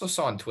I also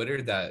saw on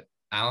Twitter that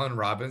Allen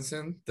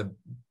Robinson, the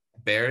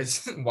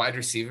Bears wide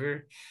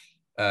receiver,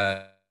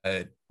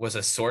 was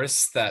a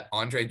source that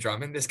Andre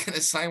Drummond is going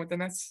to sign with the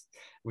Nets,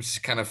 which is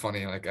kind of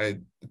funny. Like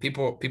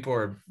people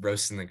are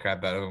roasting the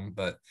crap out of him,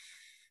 but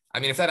I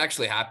mean, if that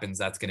actually happens,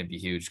 that's going to be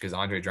huge because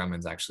Andre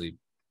Drummond's actually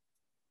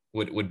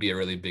would be a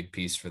really big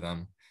piece for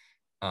them.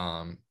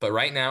 But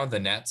right now, the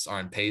Nets are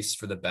on pace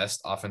for the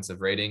best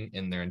offensive rating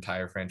in their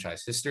entire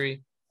franchise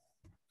history.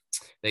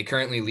 They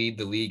currently lead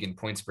the league in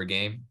points per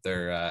game.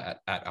 They're at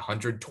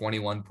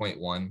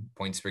 121.1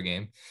 points per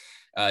game.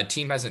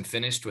 Team hasn't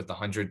finished with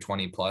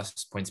 120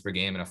 plus points per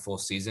game in a full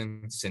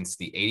season since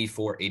the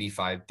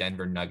 84-85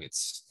 Denver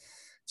Nuggets.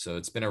 So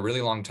it's been a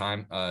really long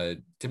time.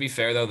 To be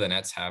fair, though, the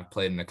Nets have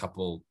played in a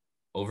couple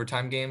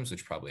overtime games,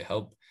 which probably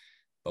help,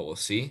 but we'll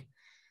see.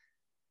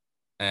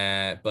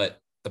 But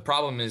the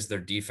problem is their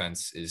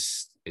defense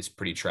is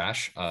pretty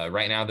trash.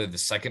 Right now, they're the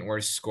second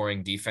worst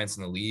scoring defense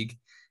in the league,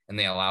 and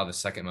they allow the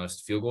second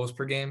most field goals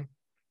per game.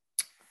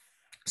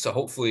 So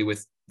hopefully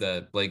with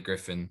the Blake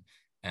Griffin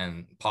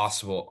and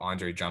possible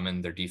Andre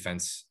Drummond, their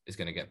defense is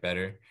going to get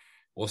better.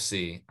 We'll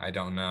see. I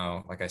don't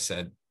know. Like I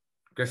said,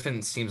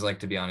 Griffin seems like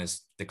to be on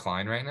his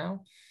decline right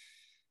now.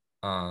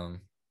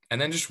 And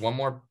then just one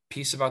more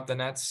piece about the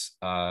Nets.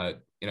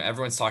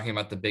 Everyone's talking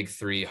about the big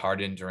 3,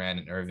 Harden, Durant,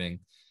 and Irving.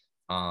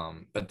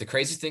 But the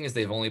crazy thing is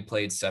they've only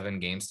played 7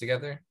 games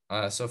together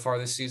so far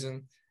this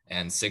season,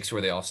 and 6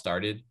 where they all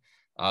started.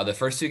 The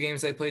first 2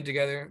 games they played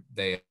together,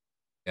 they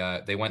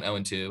went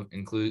 0-2,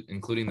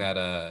 including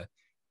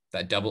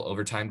that double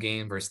overtime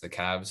game versus the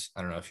Cavs.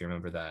 I don't know if you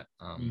remember that.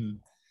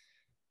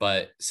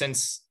 But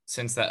since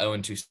that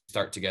 0-2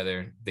 start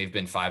together, they've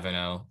been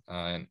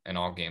 5-0 in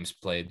all games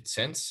played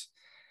since.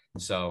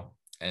 So,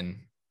 and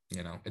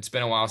it's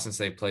been a while since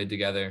they played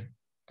together.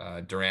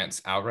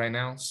 Durant's out right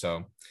now,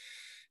 so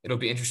it'll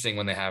be interesting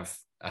when they have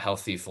a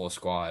healthy full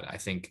squad. I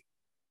think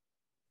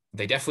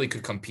they definitely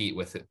could compete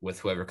with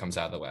whoever comes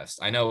out of the West.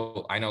 I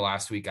know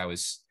last week I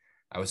was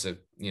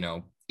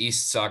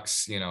East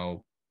sucks,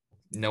 no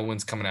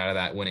one's coming out of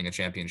that winning a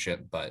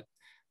championship, but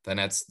the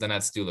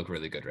Nets do look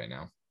really good right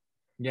now.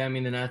 Yeah, I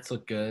mean, the Nets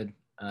look good.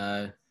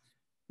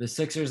 The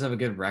Sixers have a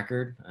good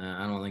record.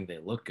 I don't think they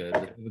look good,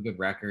 but they have a good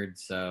record.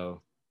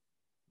 So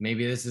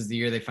maybe this is the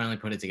year they finally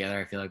put it together.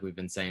 I feel like we've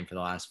been saying for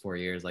the last 4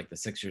 years, like the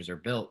Sixers are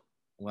built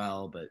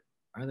well, but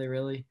are they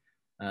really?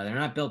 They're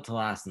not built to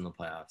last in the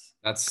playoffs.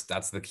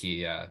 That's the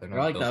key. Yeah, they're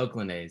like the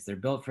Oakland A's. They're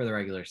built for the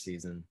regular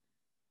season,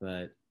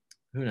 but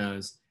who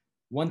knows?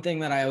 One thing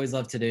that I always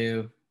love to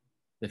do,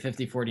 the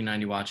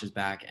 50-40-90 watch is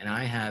back, and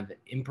I have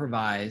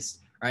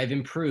I've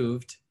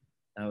improved.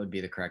 That would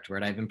be the correct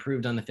word. I've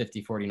improved on the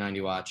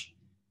 50-40-90 watch.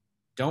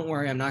 Don't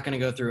worry, I'm not going to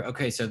go through,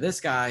 okay, so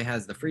this guy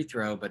has the free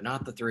throw, but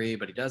not the 3,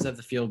 but he does have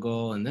the field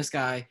goal, and this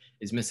guy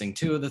is missing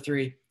 2 of the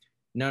 3.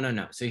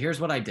 No. So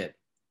here's what I did.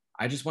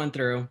 I just went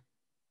through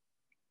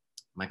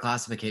my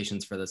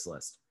classifications for this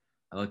list.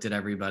 I looked at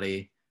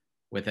everybody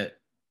with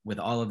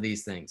all of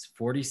these things.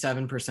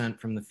 47%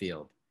 from the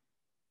field,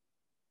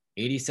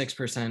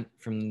 86%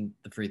 from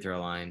the free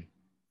throw line,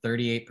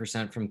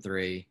 38% from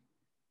 3.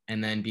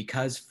 And then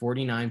because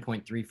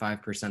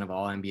 49.35% of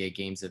all NBA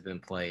games have been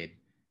played,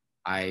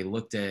 I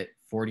looked at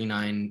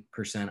 49%.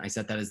 I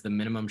set that as the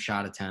minimum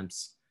shot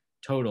attempts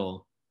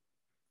total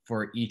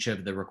for each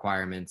of the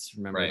requirements.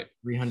 Remember, Right.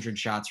 300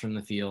 shots from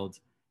the field,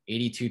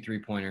 82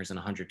 3-pointers, and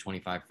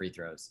 125 free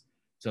throws.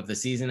 So if the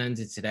season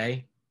ended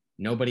today,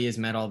 nobody has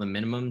met all the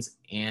minimums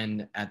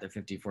and at the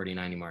 50, 40,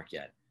 90 mark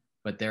yet.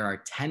 But there are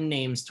 10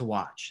 names to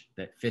watch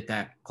that fit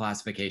that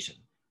classification.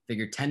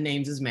 Figured 10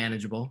 names is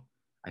manageable.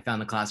 I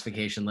found the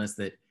classification list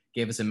that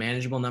gave us a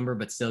manageable number,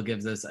 but still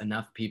gives us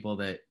enough people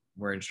that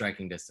we're in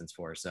striking distance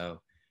for.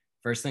 So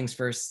first things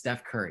first,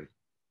 Steph Curry.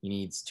 He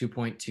needs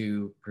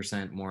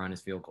 2.2% more on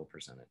his field goal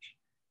percentage.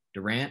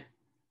 Durant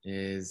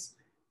is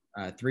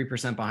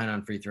 3% behind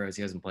on free throws.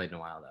 He hasn't played in a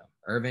while, though.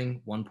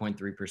 Irving,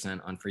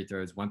 1.3% on free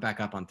throws. Went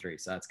back up on 3,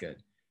 so that's good.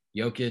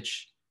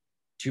 Jokic,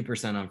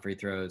 2% on free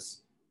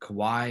throws.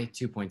 Kawhi,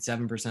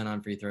 2.7%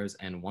 on free throws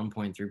and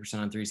 1.3%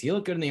 on threes. He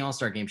looked good in the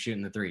All-Star game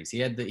shooting the threes. He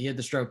had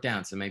the stroke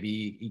down, so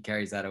maybe he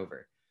carries that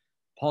over.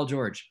 Paul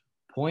George,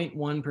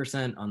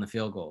 0.1% on the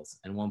field goals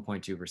and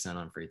 1.2%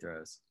 on free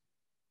throws.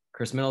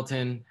 Chris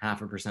Middleton,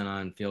 0.5%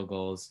 on field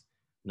goals,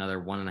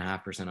 another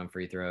 1.5% on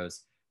free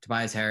throws.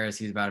 Tobias Harris,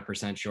 he's about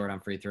 1% short on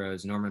free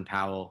throws. Norman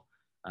Powell,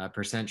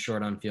 1%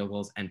 short on field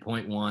goals and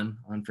 0.1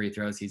 on free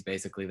throws. He's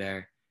basically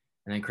there.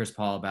 And then Chris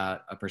Paul,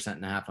 about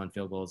 1.5% on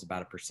field goals,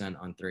 about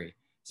 1% on 3.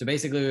 So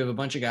basically, we have a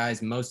bunch of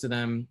guys. Most of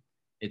them,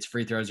 it's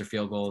free throws or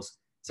field goals.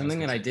 Something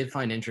that I did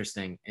find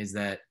interesting is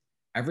that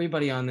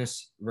everybody on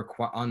this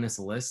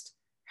list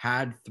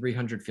had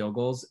 300 field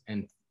goals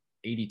and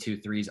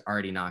 82 threes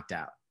already knocked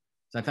out.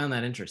 So I found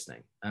that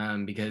interesting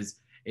because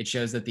it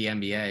shows that the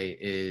NBA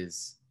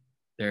is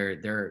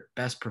their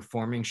best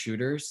performing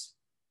shooters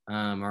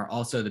are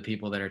also the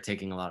people that are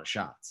taking a lot of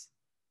shots.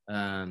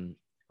 Right.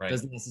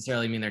 Doesn't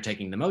necessarily mean they're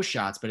taking the most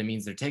shots, but it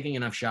means they're taking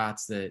enough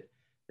shots that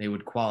they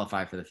would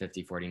qualify for the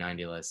 50, 40,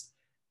 90 list.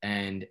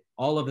 And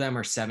all of them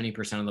are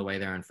 70% of the way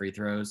there on free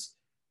throws.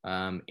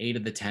 8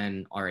 of the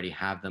 10 already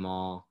have them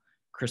all.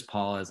 Chris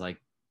Paul is the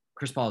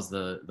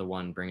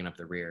one bringing up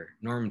the rear.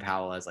 Norman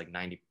Powell has like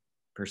 90%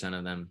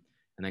 of them.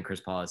 And then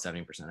Chris Paul has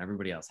 70%.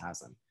 Everybody else has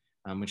them,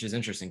 which is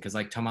interesting because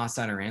like Tomas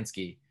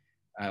Satoransky,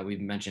 we've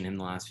mentioned him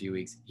the last few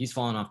weeks. He's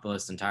fallen off the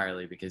list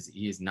entirely because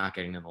he is not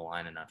getting to the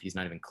line enough. He's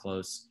not even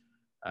close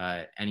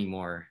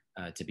anymore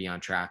to be on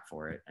track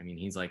for it. I mean,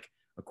 he's like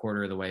a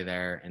quarter of the way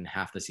there and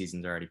half the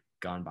season's already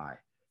gone by.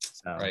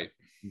 So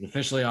He's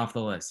officially off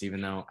the list,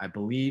 even though I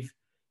believe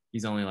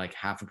he's only like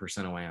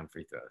 0.5% away on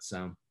free throws.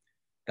 So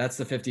that's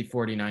the 50,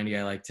 40, 90.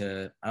 I like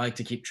to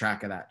keep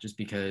track of that just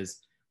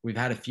because we've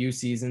had a few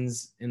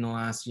seasons in the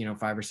last,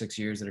 5 or 6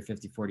 years that are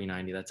 50, 40,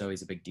 90. That's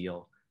always a big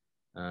deal.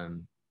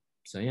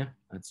 So yeah,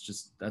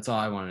 that's all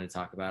I wanted to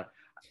talk about.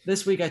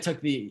 This week I took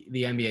the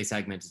NBA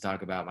segment to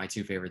talk about my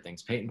 2 favorite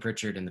things, Peyton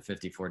Pritchard and the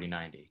 50, 40,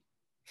 90.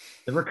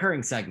 The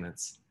recurring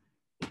segments.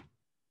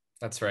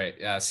 That's right.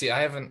 Yeah. See,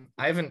 I haven't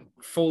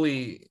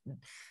fully,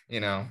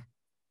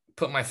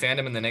 put my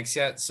fandom in the Knicks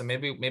yet. So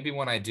maybe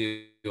when I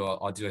do,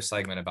 I'll do a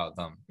segment about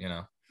them,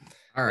 All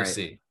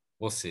right.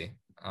 We'll see.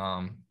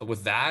 But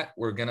with that,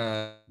 we're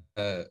gonna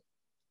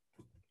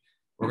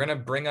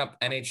bring up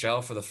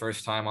NHL for the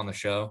first time on the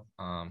show.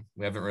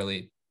 We haven't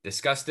really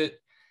discussed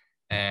it,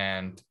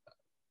 and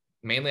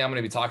mainly I'm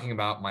going to be talking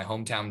about my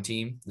hometown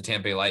team, the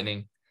Tampa Bay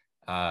Lightning.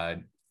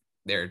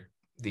 They're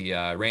the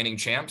reigning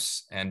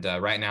champs, and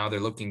right now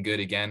they're looking good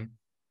again.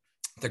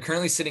 They're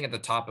currently sitting at the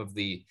top of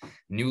the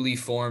newly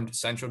formed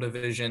Central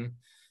Division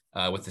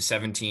with the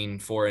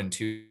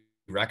 17-4-2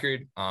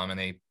 record, and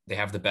they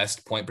have the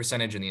best point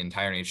percentage in the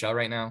entire NHL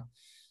right now.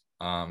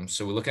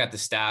 So we look at the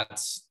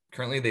stats.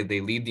 Currently, they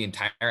lead the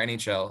entire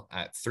NHL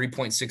at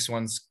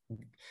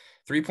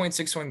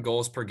 3.61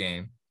 goals per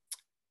game,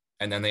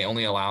 and then they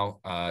only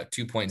allow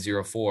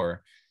 2.04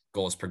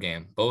 goals per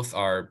game. Both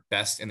are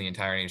best in the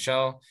entire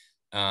NHL,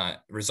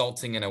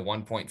 resulting in a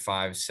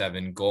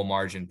 1.57 goal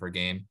margin per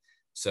game.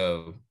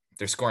 So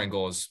they're scoring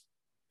goals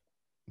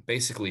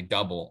basically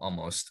double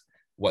almost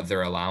what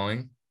they're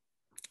allowing,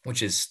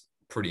 which is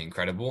pretty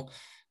incredible.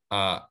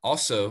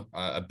 Also,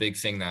 a big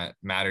thing that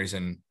matters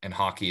in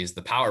hockey is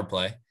the power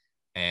play,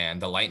 and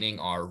the Lightning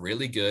are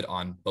really good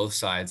on both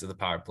sides of the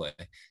power play.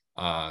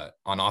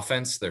 On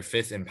offense, they're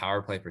 5th in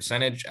power play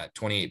percentage at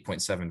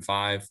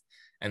 28.75,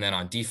 and then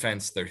on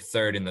defense, they're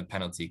 3rd in the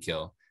penalty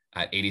kill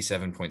at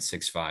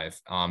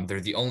 87.65. They're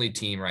the only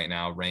team right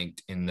now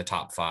ranked in the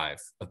top 5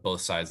 of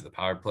both sides of the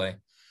power play.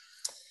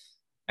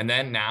 And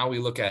then now we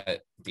look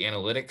at the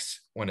analytics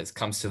when it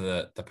comes to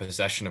the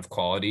possession of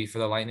quality for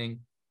the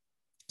Lightning.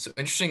 So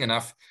interesting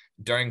enough,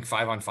 during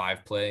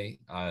 5-on-5 play,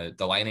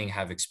 the Lightning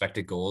have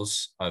expected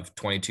goals of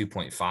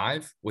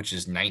 22.5, which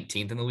is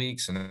 19th in the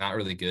league, so they're not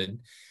really good.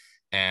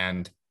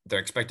 And their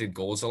expected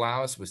goals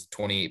allows was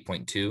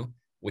 28.2,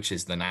 which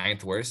is the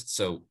 9th worst.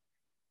 So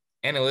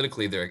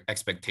analytically, their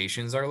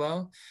expectations are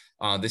low.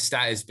 This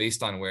stat is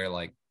based on where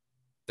like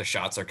the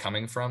shots are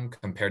coming from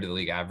compared to the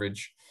league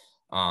average.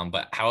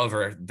 But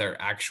however, their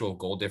actual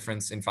goal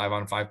difference in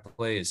 5-on-5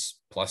 play is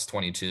plus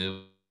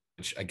 22,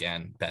 which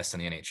again, best in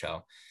the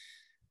NHL.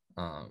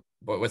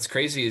 But what's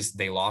crazy is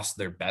they lost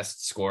their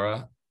best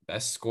scorer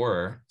best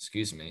scorer,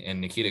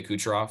 and Nikita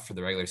Kucherov for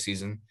the regular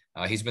season.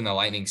 He's been the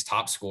Lightning's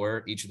top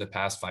scorer each of the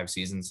past 5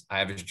 seasons. I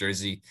have his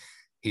jersey.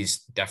 He's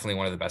definitely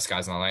one of the best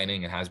guys on the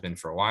Lightning and has been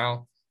for a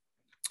while.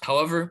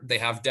 However, they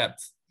have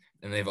depth,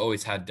 and they've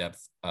always had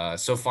depth.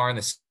 So far in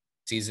this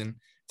season,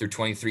 through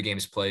 23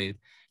 games played,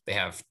 they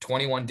have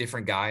 21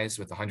 different guys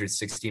with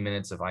 160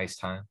 minutes of ice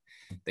time.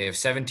 They have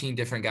 17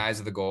 different guys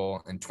at the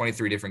goal and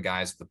 23 different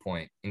guys at the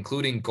point,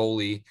 including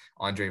goalie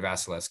Andrei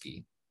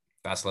Vasilevsky.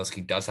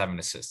 Vasilevsky does have an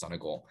assist on a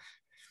goal.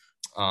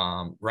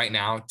 Right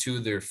now, 2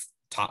 of their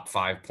top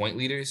 5 point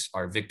leaders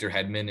are Victor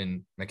Hedman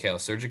and Mikhail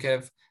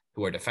Sergachev,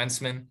 who are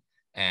defensemen.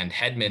 And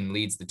Hedman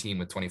leads the team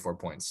with 24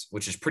 points,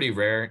 which is pretty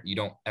rare. You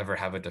don't ever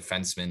have a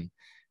defenseman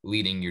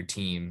leading your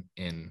team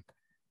in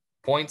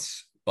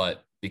points.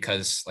 But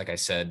because, like I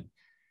said,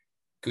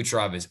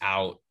 Kucherov is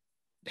out,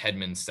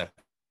 Hedman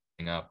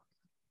stepping up.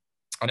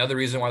 Another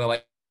reason why the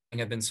Lightning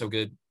have been so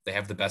good, they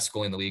have the best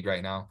goalie in the league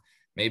right now.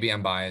 Maybe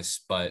I'm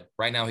biased, but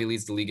right now he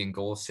leads the league in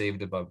goals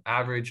saved above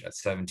average at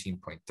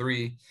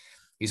 17.3.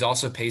 He's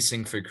also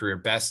pacing for career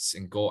bests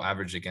in goal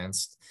average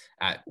against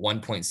at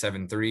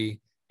 1.73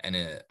 and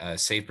a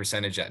save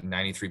percentage at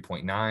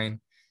 93.9.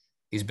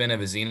 He's been a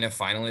Vezina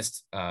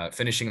finalist,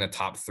 finishing in the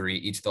top 3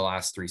 each of the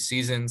last 3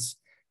 seasons,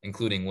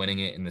 including winning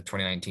it in the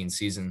 2019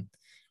 season.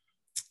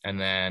 And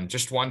then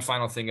just one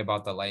final thing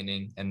about the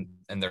Lightning and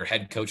their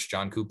head coach,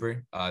 John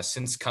Cooper.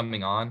 Since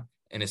coming on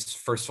in his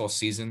first full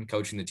season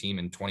coaching the team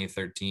in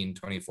 2013,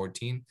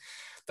 2014,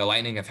 the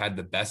Lightning have had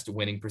the best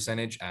winning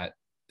percentage at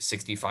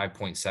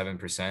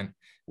 65.7%,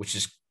 which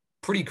is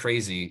pretty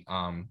crazy.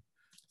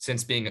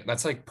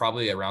 That's like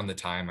probably around the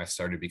time I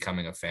started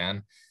becoming a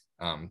fan,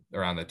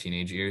 around the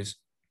teenage years.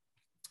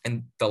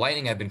 And the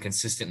Lightning have been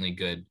consistently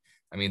good.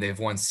 I mean, they've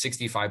won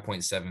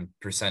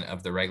 65.7%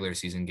 of the regular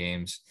season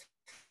games.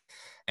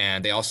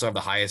 And they also have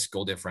the highest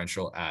goal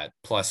differential at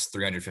plus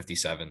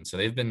 357. So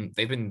they've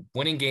been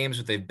winning games,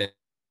 but they've been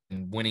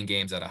winning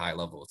games at a high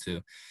level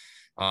too.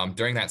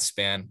 During that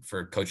span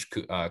for Coach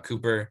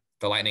Cooper,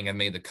 the Lightning have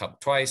made the Cup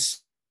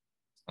twice.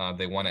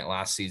 They won it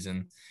last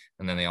season,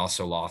 and then they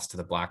also lost to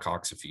the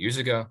Blackhawks a few years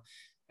ago.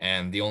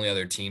 And the only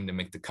other team to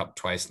make the Cup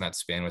twice in that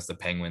span was the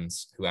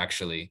Penguins, who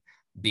actually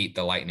beat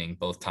the Lightning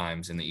both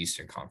times in the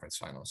Eastern Conference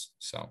Finals.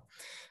 So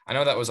I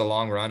know that was a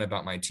long run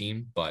about my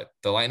team, but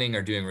the Lightning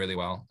are doing really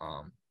well.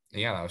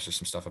 Yeah, that was just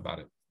some stuff about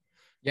it.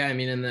 Yeah, I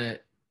mean,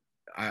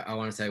 I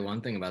want to say one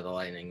thing about the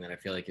Lightning that I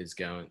feel like is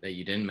going, that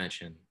you didn't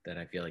mention, that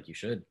I feel like you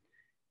should,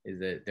 is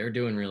that they're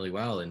doing really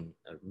well in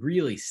a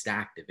really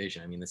stacked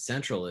division. I mean, the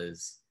Central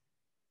is,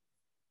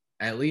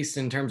 at least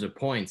in terms of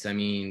points, I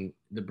mean,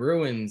 the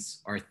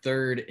Bruins are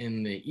 3rd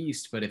in the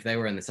East, but if they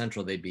were in the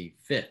Central, they'd be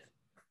 5th.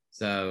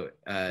 So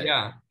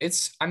yeah,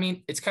 it's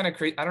kind of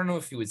crazy. I don't know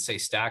if you would say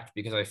stacked,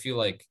 because I feel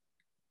like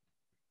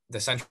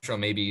the Central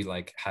maybe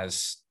like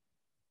has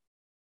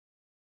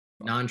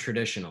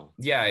non-traditional.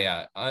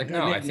 Yeah. No, I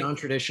think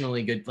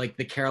non-traditionally good, like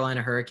the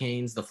Carolina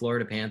Hurricanes, the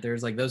Florida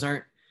Panthers, like those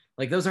aren't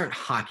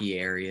hockey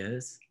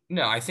areas.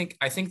 No, I think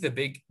the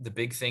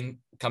big thing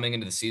coming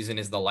into the season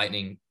is the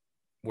Lightning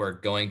were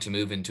going to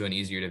move into an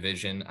easier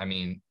division. I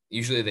mean,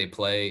 usually they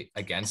play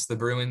against the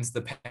Bruins,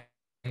 the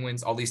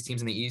Penguins, all these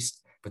teams in the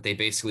East, but they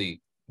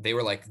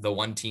were like the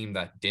one team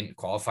that didn't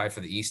qualify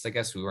for the East. I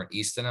guess we weren't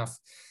East enough.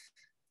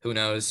 Who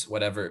knows?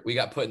 Whatever. We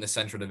got put in the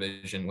Central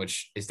Division,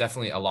 which is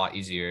definitely a lot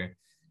easier.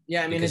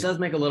 Yeah, I mean, it does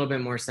make a little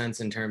bit more sense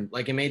in terms,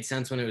 like it made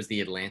sense when it was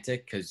the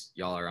Atlantic, because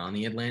y'all are on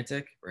the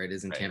Atlantic, right?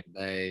 Isn't Tampa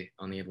Bay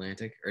on the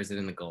Atlantic, or is it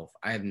in the Gulf?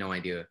 I have no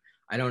idea.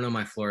 I don't know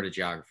my Florida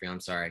geography. I'm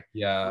sorry.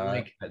 Yeah,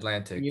 like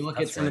Atlantic. When you look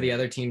at some of the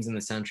other teams in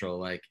the Central,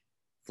 like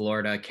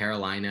Florida,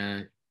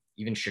 Carolina,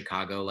 even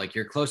Chicago, like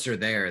you're closer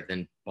there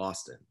than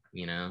Boston,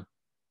 you know?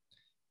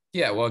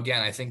 Yeah, well,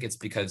 again, I think it's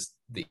because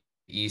the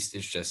East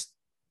is just,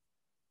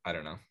 I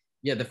don't know.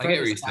 Yeah, the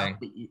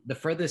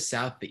furthest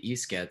south the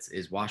East gets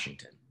is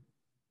Washington.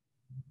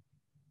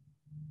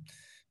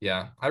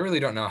 Yeah, I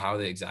really don't know how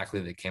they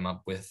came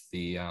up with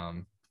the. I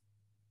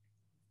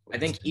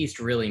think East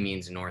really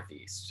means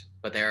Northeast,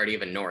 but they already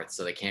have a North,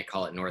 so they can't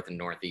call it North and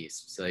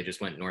Northeast. So they just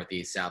went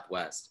Northeast,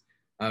 Southwest.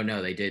 Oh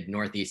no, they did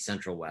Northeast,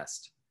 Central,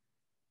 West.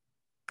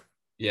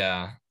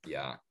 Yeah.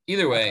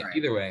 Either way.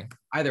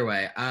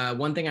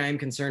 One thing I am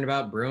concerned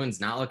about: Bruins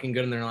not looking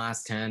good in their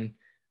last 10,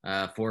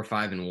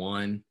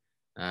 4-5-1.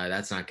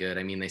 That's not good.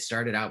 I mean, they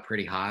started out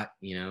pretty hot.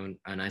 You know,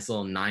 a nice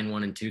little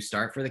 9-1-2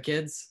 start for the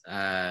kids.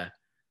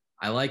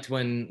 I liked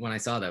when I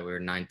saw that we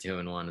were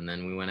 9-2-1, and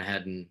then we went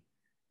ahead and,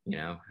 you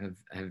know,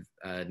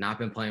 have not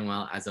been playing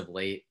well as of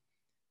late.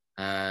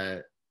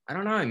 I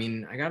don't know. I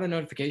mean, I got a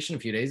notification a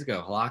few days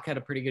ago. Halak had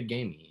a pretty good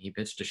game. He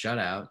pitched a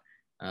shutout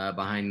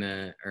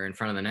in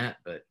front of the net,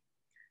 but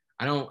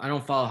I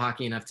don't follow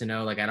hockey enough to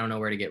know. Like, I don't know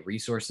where to get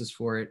resources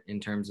for it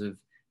in terms of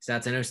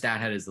stats. I know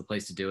StatHead is the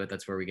place to do it.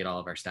 That's where we get all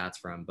of our stats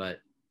from. But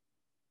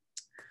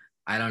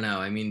I don't know.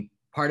 I mean,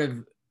 part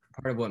of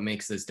what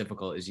makes this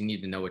difficult is you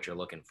need to know what you're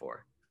looking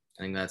for.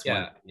 I think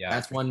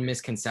that's one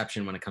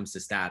misconception when it comes to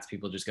stats.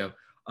 People just go,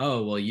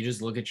 oh, well, you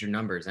just look at your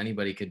numbers.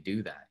 Anybody could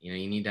do that. You know,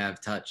 you need to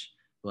have touch.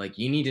 Like,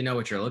 you need to know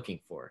what you're looking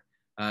for.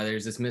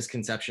 There's this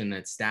misconception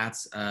that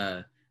stats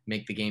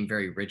make the game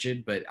very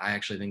rigid, but I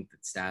actually think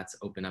that stats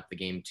open up the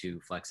game to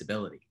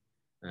flexibility,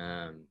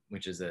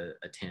 which is a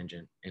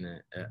tangent in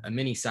a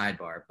mini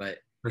sidebar. But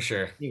For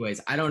sure. anyways,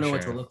 I don't know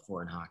what to look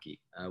for in hockey,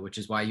 which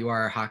is why you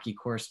are a hockey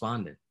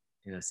correspondent,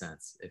 in a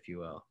sense, if you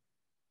will,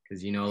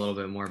 because you know a little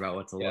bit more about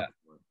what to look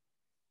for.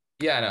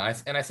 Yeah, no, I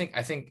think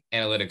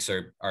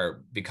analytics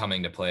are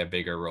becoming to play a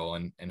bigger role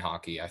in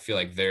hockey. I feel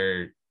like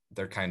they're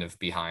kind of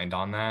behind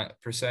on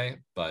that per se,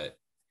 but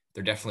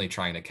they're definitely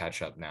trying to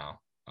catch up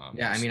now.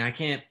 Yeah, I mean, I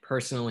can't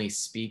personally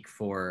speak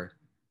for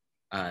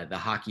the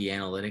hockey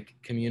analytic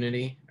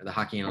community or the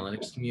hockey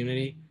analytics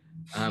community.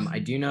 I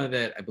do know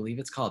that I believe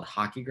it's called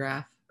Hockey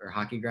Graph or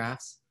Hockey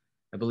Graphs.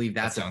 I believe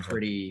that's a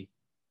pretty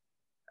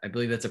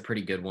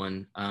good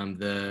one.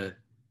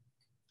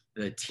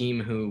 The team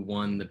who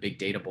won the Big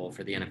Data Bowl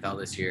for the NFL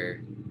this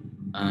year,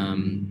 I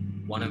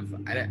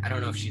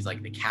don't know if she's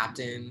like the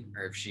captain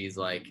or if she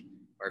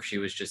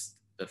was just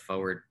the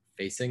forward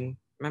facing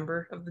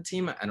member of the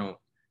team. I don't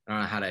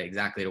know how to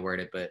exactly to word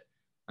it, but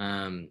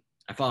I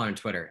follow her on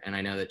Twitter and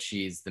I know that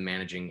she's the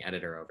managing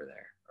editor over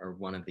there or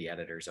one of the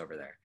editors over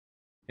there.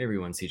 Hey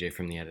everyone, CJ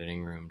from the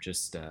editing room.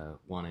 Just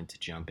wanted to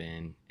jump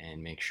in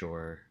and make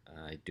sure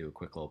I do a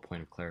quick little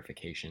point of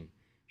clarification.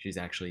 She's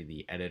actually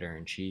the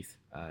editor-in-chief,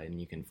 and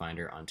you can find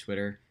her on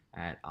Twitter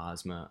at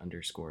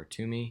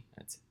Asma_Toomey.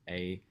 That's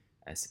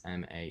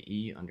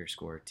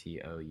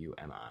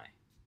ASMAE_TOUMI.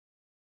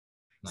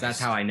 So that's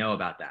how I know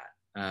about that,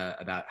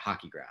 about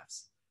Hockey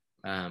Graphs.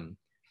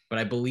 But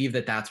I believe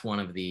that that's one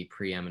of the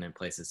preeminent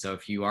places. So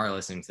if you are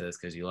listening to this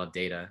because you love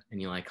data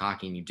and you like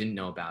hockey and you didn't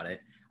know about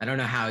it, I don't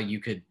know how you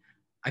could.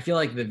 I feel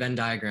like the Venn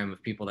diagram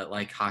of people that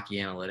like hockey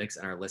analytics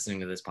and are listening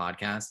to this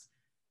podcast,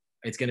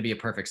 it's going to be a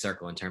perfect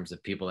circle in terms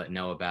of people that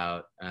know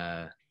about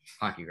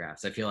Hockey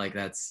Graphs. I feel like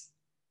it's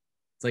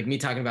like me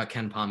talking about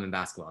Ken Pom and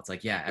basketball. It's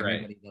like, yeah,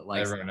 everybody that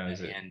likes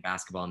and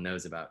basketball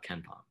knows about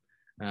Ken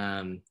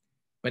Pom.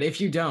 But if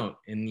you don't,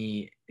 in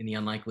the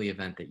unlikely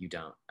event that you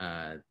don't,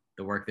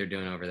 the work they're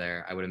doing over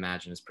there, I would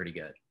imagine is pretty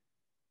good.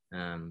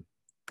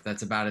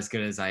 That's about as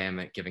good as I am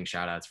at giving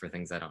shout outs for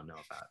things I don't know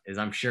about, is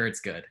I'm sure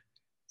it's good.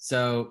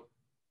 So,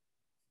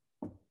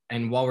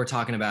 and while we're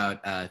talking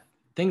about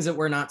things that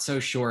we're not so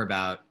sure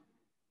about,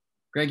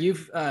 Greg,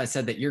 you've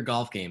said that your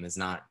golf game is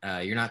not,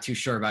 you're not too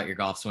sure about your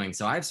golf swing.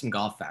 So I have some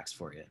golf facts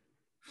for you.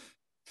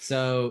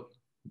 So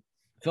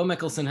Phil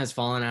Mickelson has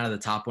fallen out of the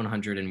top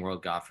 100 in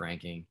world golf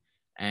ranking,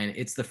 and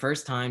it's the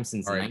first time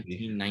since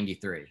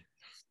 1993.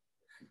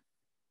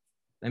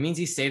 That means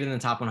he stayed in the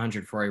top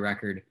 100 for a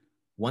record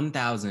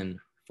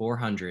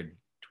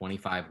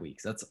 1,425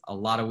 weeks. That's a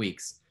lot of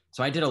weeks.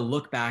 So I did a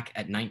look back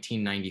at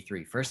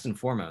 1993. First and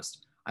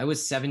foremost, I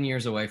was 7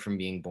 years away from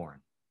being born.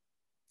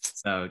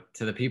 So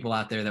to the people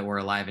out there that were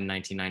alive in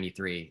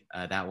 1993,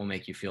 that will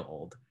make you feel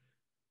old.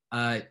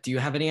 Do you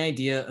have any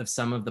idea of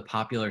some of the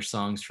popular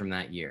songs from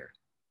that year?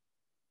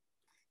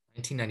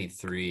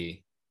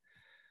 1993.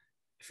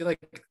 I feel like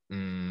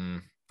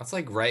that's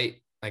like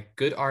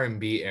good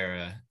R&B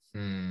era.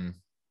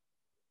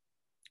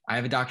 I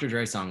have a Dr.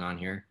 Dre song on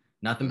here.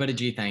 Nothing But a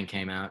G-Thing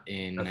came out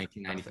in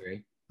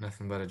 1993.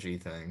 Nothing But a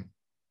G-Thing.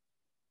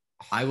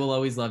 I Will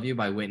Always Love You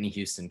by Whitney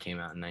Houston came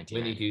out in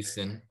 1993. Whitney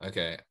Houston.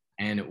 Okay.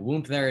 And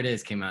Whoop, There It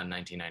Is came out in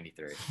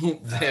 1993.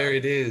 There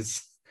it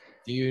is.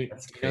 Do you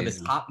know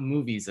the top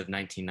movies of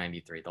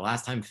 1993? The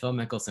last time Phil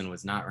Mickelson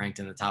was not ranked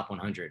in the top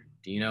 100.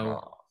 Do you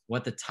know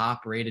what the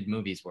top rated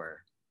movies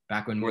were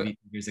back when movie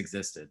theaters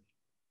existed?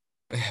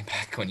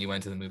 Back when you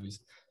went to the movies.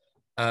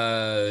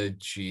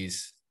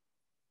 Geez.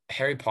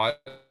 Harry Potter.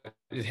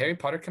 Did Harry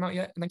Potter come out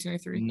yet in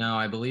 1993? No,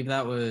 I believe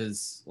that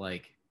was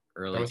like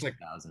early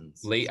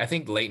 2000s. I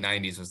think late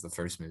 90s was the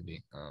first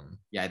movie.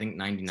 Yeah, I think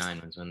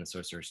 99 was when The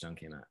Sorcerer's Stone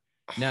came out.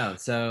 No,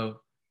 so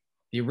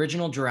the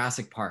original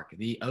Jurassic Park,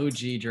 the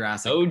OG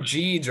Jurassic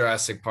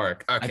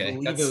Park. Okay. I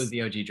believe it was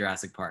the OG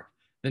Jurassic Park.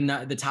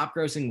 The top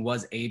grossing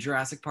was a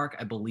Jurassic Park.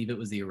 I believe it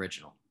was the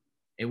original.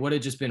 It would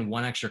have just been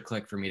one extra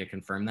click for me to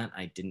confirm that.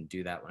 I didn't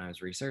do that when I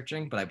was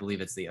researching, but I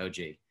believe it's the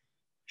OG.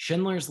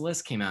 Schindler's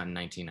List came out in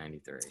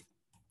 1993.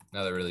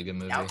 Another really good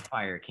movie.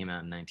 Doubtfire came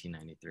out in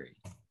 1993.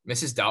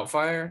 Mrs.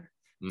 Doubtfire?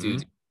 Mm-hmm.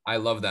 Dude, I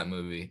love that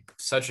movie.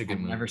 Such a good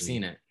movie. I've never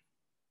seen it.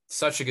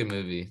 Such a good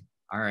movie.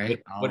 All right.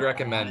 Would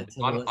recommend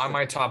on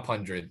my top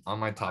 100. On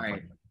my top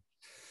 100.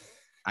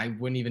 I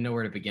wouldn't even know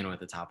where to begin with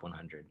the top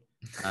 100.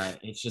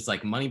 It's just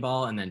like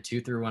Moneyball and then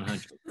 2 through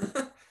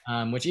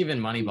 100, which even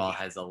Moneyball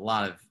has a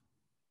lot of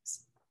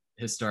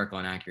historical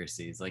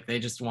inaccuracies. Like they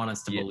just want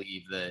us to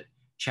believe that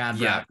Chad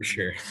Brown, for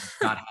sure,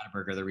 Scott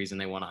Hatteberg are the reason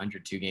they won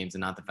 102 games,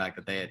 and not the fact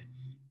that they had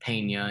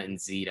Pena and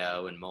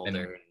Zito and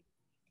Mulder.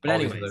 But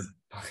anyways,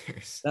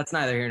 that's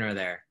neither here nor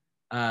there.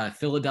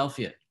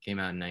 Philadelphia came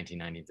out in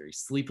 1993.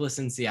 Sleepless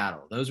in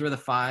Seattle. Those were the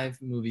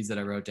 5 movies that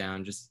I wrote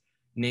down, just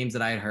names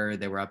that I had heard.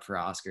 They were up for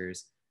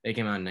Oscars. They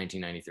came out in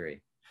 1993.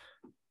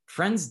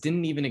 Friends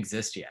didn't even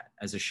exist yet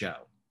as a show.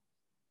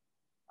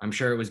 I'm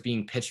sure it was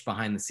being pitched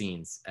behind the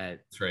scenes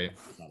at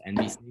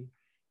NBC.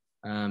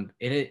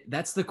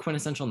 That's the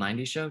quintessential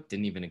 90s show.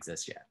 Didn't even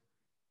exist yet.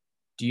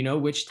 Do you know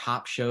which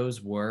top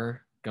shows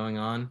were going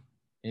on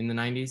in the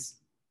 90s?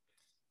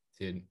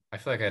 Dude, I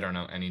feel like I don't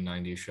know any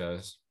 90s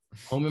shows.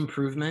 Home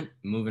Improvement,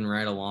 moving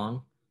right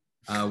along.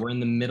 We're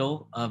in the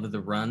middle of the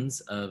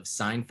runs of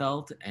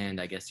Seinfeld, and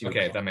I guess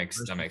Okay, that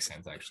makes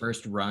sense actually.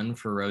 First run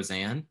for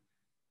Roseanne,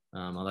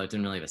 although it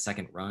didn't really have a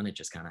second run, it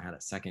just kind of had a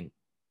second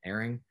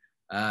airing.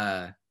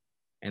 And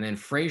then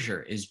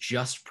Frasier is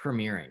just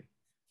premiering.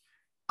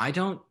 I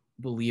don't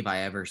believe I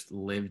ever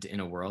lived in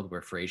a world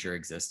where Frasier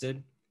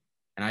existed,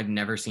 and I've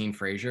never seen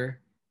Frasier,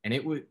 and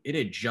it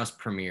had just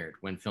premiered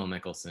when Phil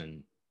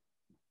Mickelson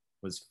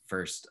was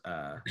first.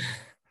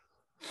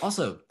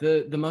 Also,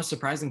 the most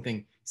surprising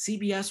thing,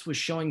 CBS was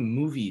showing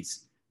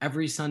movies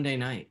every Sunday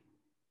night.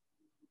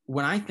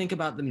 When I think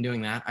about them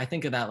doing that, I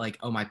think of that like,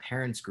 oh, my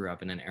parents grew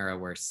up in an era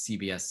where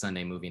CBS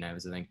Sunday movie night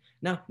was a thing.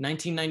 No,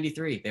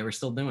 1993, they were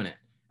still doing it.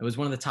 It was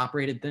one of the top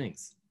rated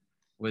things,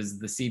 was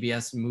the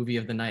CBS movie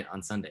of the night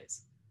on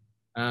Sundays.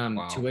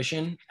 Wow.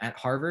 Tuition at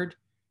Harvard,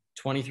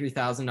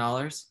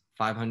 $23,000,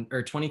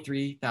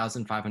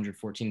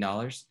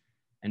 $23,514.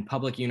 And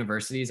public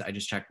universities, I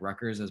just checked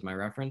Rutgers as my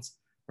reference,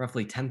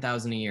 roughly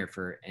 $10,000 a year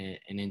for an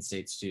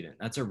in-state student.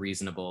 That's a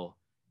reasonable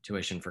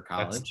tuition for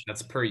college.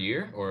 That's per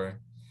year, or?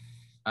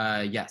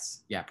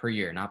 Yes, yeah, per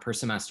year, not per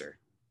semester.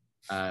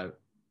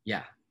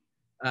 Yeah.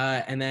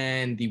 And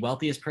then the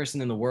wealthiest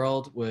person in the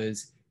world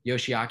was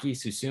Yoshiaki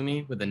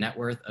Susumi with a net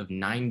worth of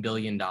 $9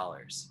 billion.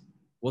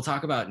 We'll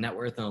talk about net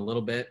worth in a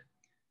little bit,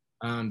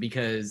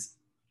 because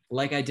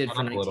like I did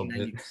for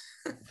 1990.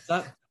 What's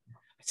up?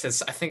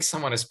 I think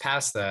someone has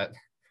passed that.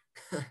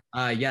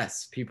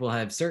 Yes, people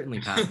have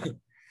certainly passed it.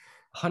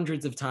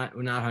 Hundreds of times,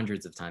 well, not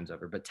hundreds of times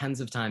over, but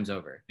tens of times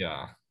over.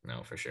 Yeah,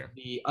 no, for sure.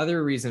 The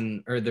other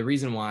reason, or the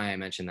reason why I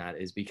mentioned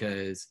that, is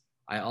because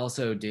I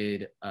also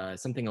did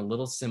something a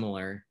little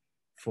similar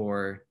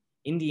for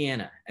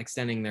Indiana,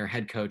 extending their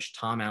head coach,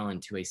 Tom Allen,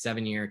 to a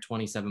 7-year,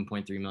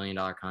 $27.3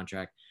 million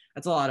contract.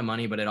 That's a lot of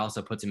money, but it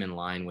also puts him in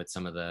line with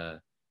some of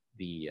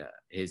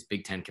his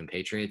Big Ten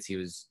compatriots. He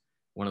was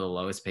one of the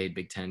lowest paid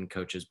Big Ten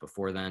coaches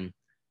before then.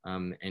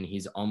 And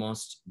he's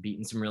almost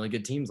beaten some really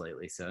good teams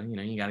lately. So,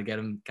 you gotta get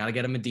him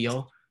a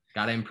deal,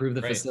 gotta improve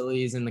the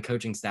facilities and the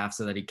coaching staff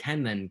so that he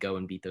can then go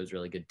and beat those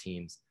really good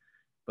teams.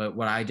 But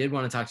what I did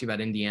want to talk to you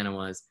about Indiana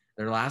was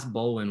their last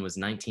bowl win was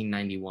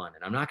 1991.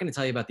 And I'm not going to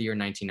tell you about the year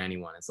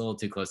 1991. It's a little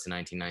too close to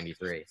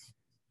 1993.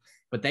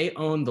 But they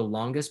owned the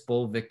longest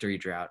bowl victory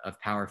drought of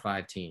Power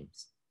 5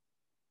 teams.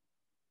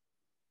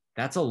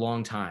 That's a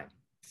long time.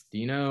 Do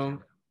you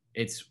know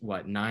it's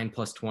what, 9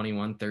 plus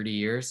 21, 30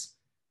 years?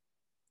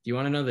 Do you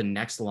want to know the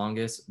next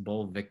longest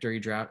bowl victory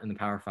drought in the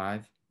Power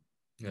 5?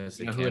 You know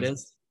who it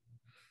is?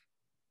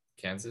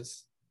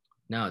 Kansas?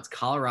 No, it's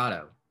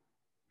Colorado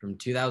from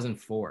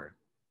 2004.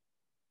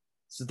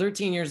 So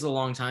 13 years is a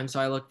long time. So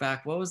I look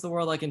back, what was the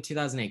world like in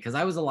 2008? Because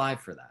I was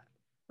alive for that,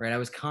 right? I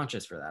was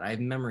conscious for that. I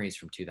have memories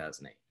from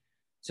 2008.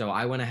 So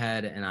I went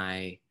ahead and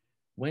I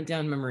went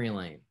down memory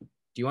lane. Do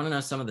you want to know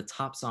some of the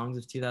top songs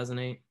of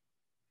 2008?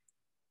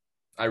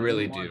 I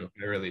really do.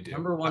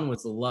 Number one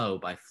was Low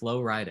by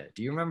Flo Rida.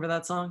 Do you remember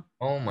that song?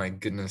 Oh my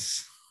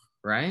goodness.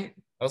 Right?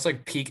 That was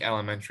like peak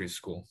elementary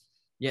school.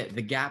 Yeah,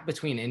 the gap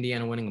between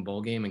Indiana winning a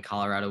bowl game and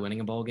Colorado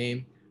winning a bowl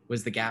game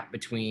was the gap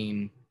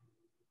between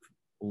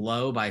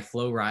Low by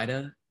Flo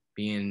Rida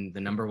being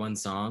the number one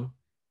song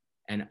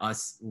and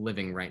Us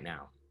Living Right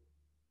Now.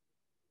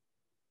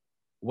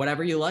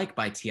 Whatever You Like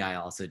by T.I.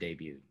 also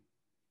debuted.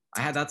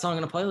 I had that song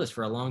on a playlist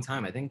for a long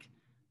time. I think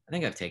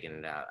I've taken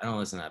it out. I don't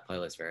listen to that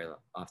playlist very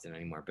often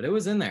anymore, but it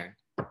was in there.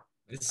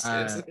 It's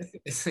a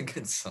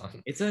good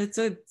song. It's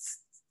a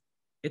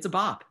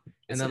bop.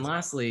 And then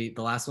lastly,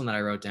 the last one that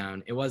I wrote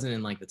down, it wasn't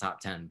in like the top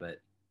 10, but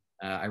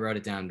I wrote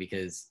it down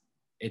because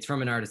it's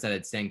from an artist that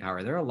had staying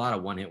power. There are a lot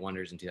of one-hit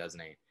wonders in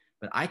 2008,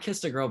 but I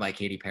Kissed a Girl by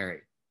Katy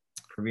Perry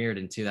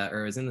premiered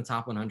was in the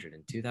top 100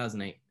 in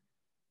 2008.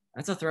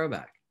 That's a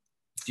throwback.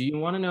 Do you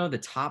want to know the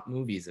top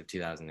movies of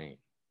 2008?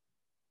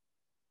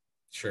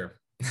 Sure.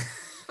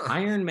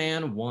 Iron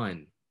Man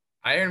 1.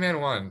 Iron Man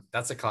 1.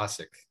 That's a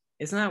classic.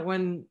 Isn't that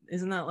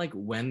like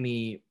when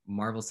the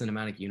Marvel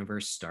Cinematic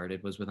Universe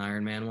started, was with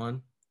Iron Man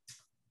 1?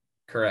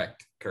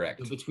 Correct.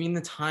 So between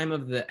the time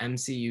of the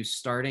MCU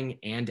starting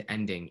and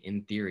ending,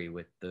 in theory,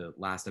 with the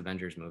last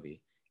Avengers movie,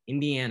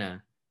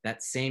 Indiana,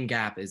 that same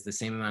gap is the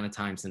same amount of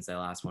time since they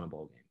last won a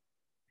bowl game.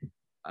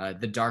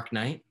 The Dark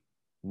Knight,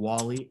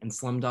 WALL-E, and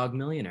Slumdog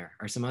Millionaire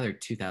are some other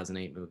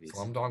 2008 movies.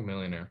 Slumdog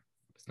Millionaire.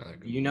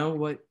 You know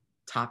what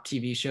top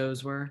TV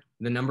shows were?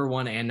 The number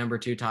one and number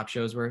two top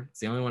shows were? It's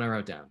the only one I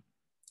wrote down.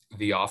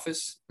 The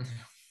Office?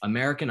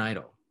 American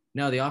Idol.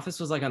 No, The Office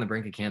was like on the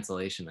brink of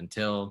cancellation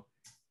until...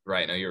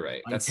 Right, no, you're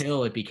right.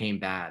 Until it became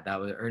bad. That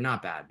was, or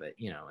not bad, but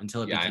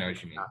until it became I know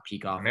what you mean.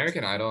 Peak Office.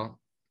 American Idol.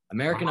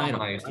 American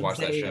Idol. I used to watch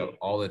that show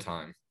all the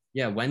time.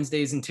 Yeah,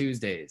 Wednesdays and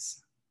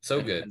Tuesdays.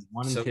 So good.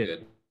 So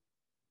good.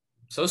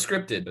 So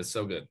scripted, but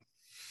so good.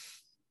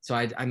 So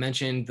I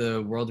mentioned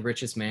the world's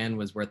richest man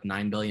was worth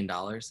 $9 billion.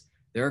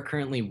 There are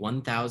currently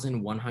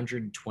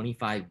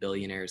 1,125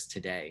 billionaires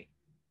today,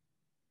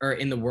 or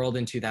in the world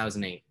in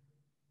 2008.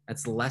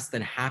 That's less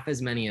than half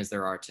as many as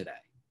there are today.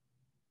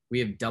 We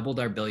have doubled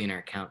our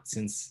billionaire count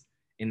since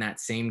in that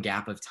same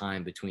gap of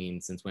time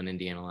since when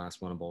Indiana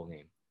last won a bowl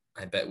game.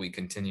 I bet we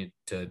continue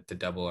to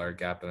double our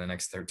gap in the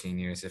next 13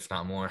 years, if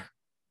not more.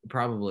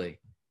 Probably.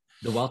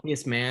 The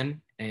wealthiest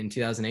man in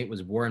 2008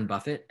 was Warren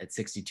Buffett at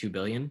 $62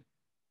 billion.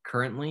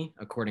 Currently,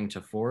 according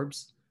to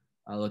Forbes,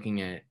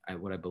 looking at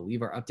what I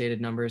believe are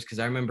updated numbers, because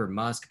I remember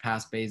Musk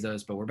passed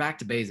Bezos, but we're back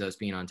to Bezos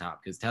being on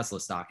top because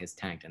Tesla stock has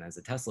tanked. And as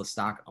a Tesla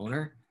stock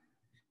owner,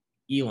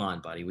 Elon,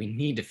 buddy, we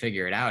need to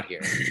figure it out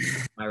here.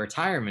 My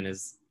retirement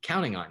is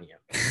counting on you.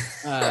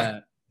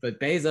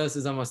 But Bezos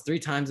is almost 3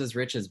 times as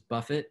rich as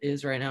Buffett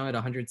is right now at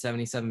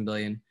 $177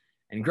 billion.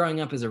 And growing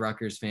up as a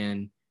Rutgers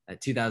fan,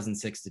 that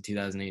 2006 to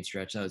 2008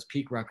 stretch, that was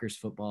peak Rutgers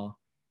football.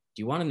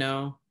 Do you want to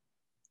know?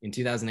 In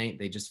 2008,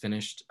 they just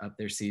finished up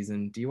their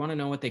season. Do you want to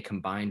know what they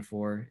combined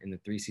for in the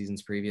 3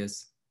 seasons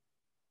previous?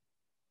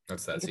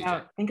 What's that,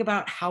 CJ? Think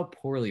about how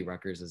poorly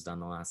Rutgers has done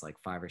the last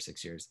 5 or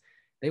 6 years.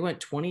 They went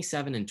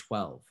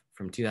 27-12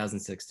 from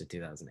 2006 to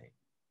 2008.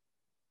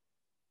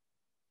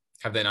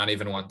 Have they not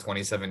even won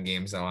 27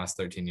 games in the last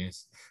 13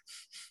 years?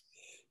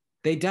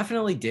 They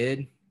definitely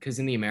did, because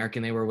in the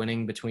American, they were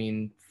winning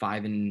between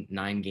 5 and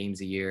 9 games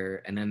a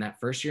year. And then that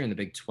first year in the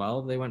Big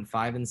 12, they went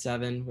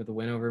 5-7 with a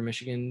win over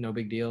Michigan. No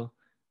big deal.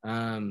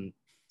 So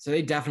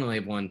they definitely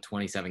have won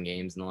 27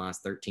 games in the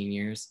last 13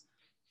 years.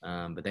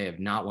 But they have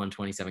not won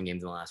 27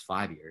 games in the last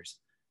 5 years.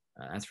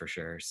 That's for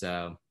sure.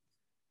 So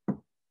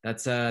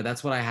that's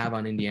what I have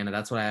on Indiana.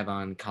 That's what I have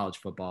on college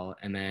football.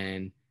 And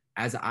then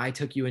as I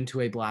took you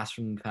into a blast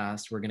from the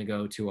past, we're going to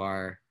go to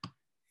our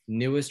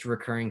newest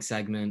recurring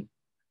segment.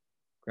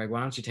 Greg,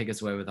 why don't you take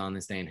us away with On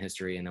This Day in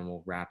History, and then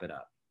we'll wrap it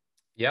up.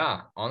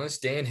 Yeah, on this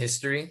day in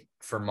history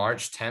for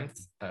March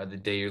 10th, the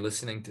day you're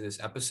listening to this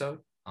episode,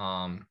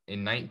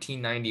 in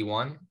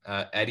 1991,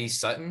 Eddie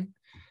Sutton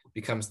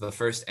becomes the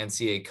first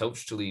NCAA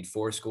coach to lead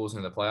 4 schools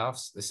into the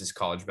playoffs. This is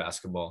college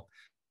basketball.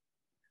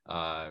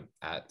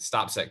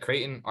 Stops at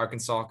Creighton,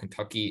 Arkansas,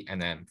 Kentucky,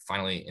 and then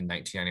finally in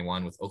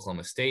 1991 with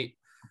Oklahoma State.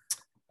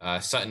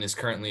 Sutton is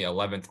currently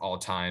 11th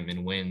all-time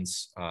in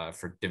wins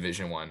for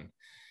Division I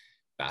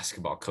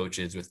basketball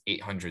coaches with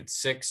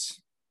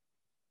 806.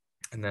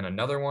 And then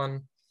another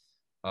one,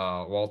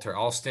 Walter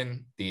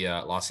Alston, the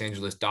Los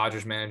Angeles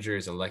Dodgers manager,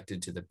 is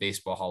elected to the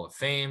Baseball Hall of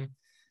Fame.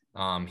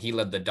 He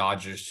led the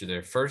Dodgers to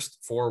their first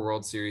 4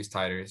 World Series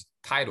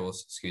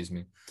titles,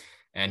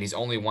 and he's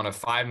only one of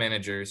 5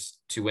 managers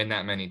to win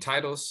that many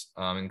titles,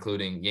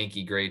 including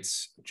Yankee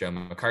greats Joe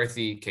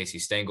McCarthy, Casey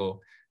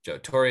Stengel, Joe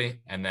Torre,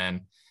 and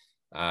then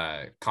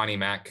Connie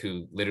Mack,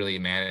 who literally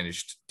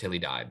managed till he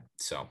died.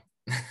 So,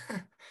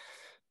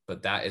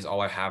 but that is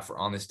all I have for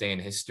On This Day in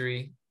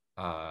History.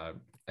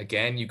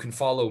 Again, you can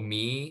follow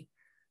me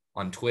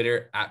on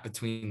Twitter at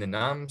Between the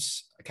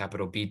Numbs,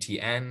 capital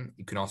BTN.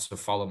 You can also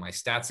follow my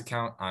stats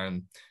account.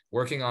 I'm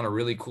working on a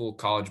really cool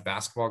college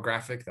basketball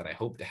graphic that I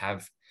hope to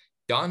have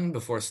done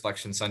before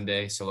Selection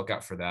Sunday, so look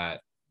out for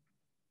that.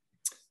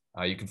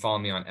 You can follow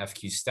me on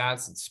FQ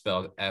Stats. It's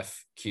spelled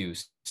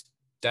FQ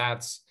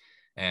Stats.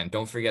 And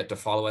don't forget to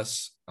follow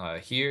us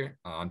here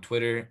on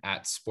Twitter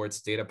at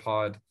Sports Data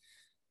Pod.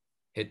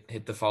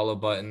 Hit the follow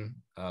button.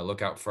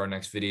 Look out for our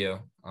next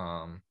video.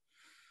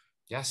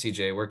 Yeah,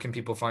 CJ, where can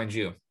people find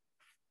you?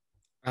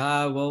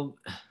 Well,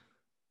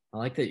 I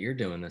like that you're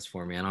doing this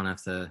for me. I don't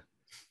have to.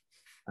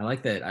 I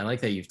like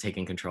that you've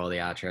taken control of the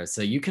outro.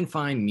 So you can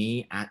find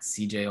me at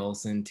CJ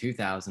Olson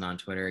 2000 on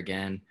Twitter.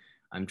 Again,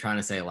 I'm trying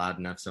to say it loud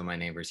enough so my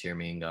neighbors hear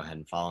me and go ahead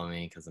and follow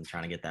me because I'm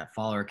trying to get that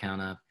follower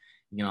count up.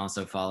 You can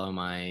also follow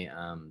my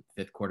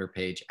 5th quarter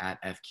page at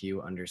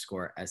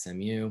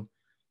FQ_SMU.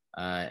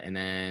 And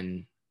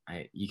then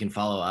you can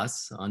follow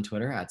us on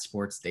Twitter at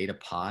Sports Data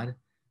Pod.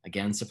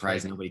 Again,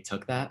 surprised nobody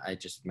took that. I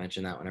just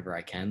mention that whenever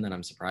I can, that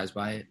I'm surprised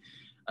by it.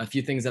 A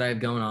few things that I have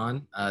going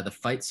on. The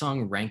Fight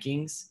Song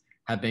rankings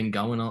have been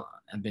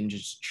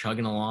just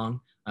chugging along.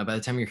 By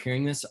the time you're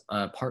hearing this,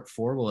 part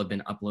 4 will have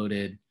been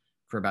uploaded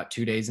for about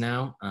 2 days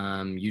now.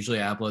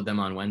 Usually I upload them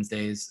on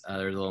Wednesdays.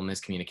 There's a little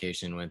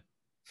miscommunication with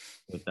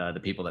the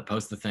people that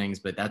post the things,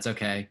 but that's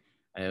okay.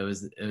 It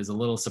was a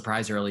little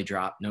surprise early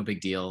drop. No big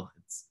deal.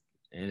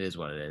 It is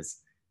what it is.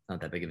 It's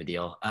not that big of a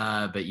deal.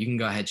 But you can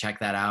go ahead, check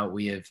that out.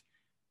 We have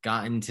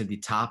gotten to the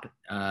top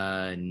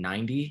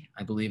 90.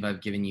 I believe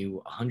I've given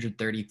you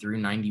 130 through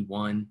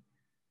 91.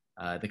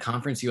 The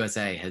Conference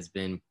USA has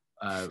been,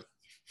 I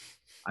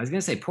was going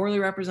to say poorly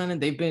represented.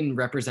 They've been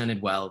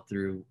represented well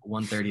through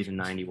 130 to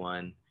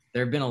 91.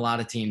 There have been a lot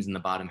of teams in the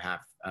bottom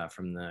half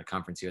from the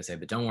Conference USA,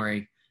 but don't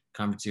worry,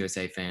 Conference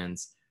USA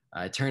fans,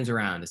 it turns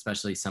around,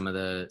 especially some of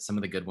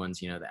the good ones,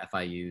 the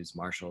FIUs,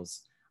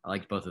 Marshalls. I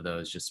liked both of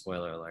those, just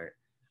spoiler alert.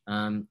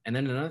 And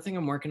then another thing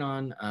I'm working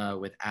on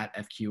with at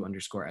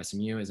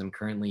FQ_SMU is I'm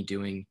currently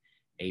doing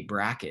a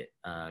bracket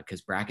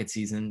because bracket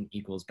season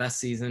equals best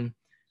season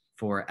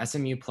for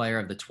SMU player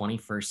of the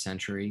 21st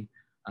century.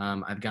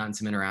 I've gotten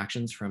some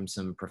interactions from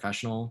some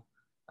professional.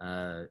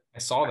 I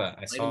saw that.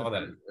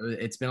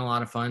 It's been a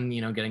lot of fun,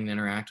 getting to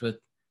interact with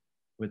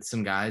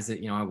some guys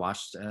that, I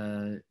watched,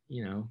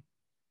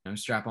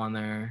 strap on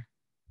their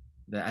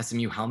the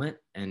SMU helmet,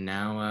 and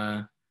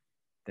now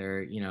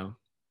they're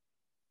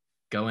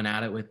going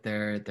at it with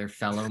their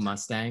fellow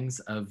Mustangs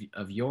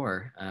of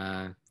yore.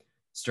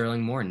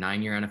 Sterling Moore,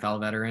 9-year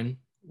NFL veteran,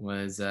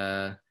 was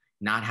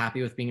not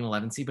happy with being an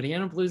 11 seed, but he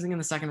ended up losing in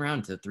the second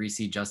round to 3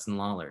 seed Justin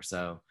Lawler.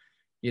 So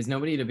he has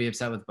nobody to be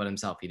upset with but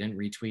himself. He didn't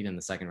retweet in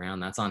the second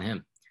round. That's on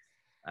him.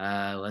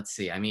 Let's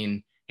see. I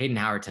mean, Hayden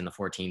Howerton, the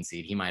 14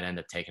 seed, he might end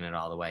up taking it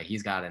all the way.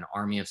 He's got an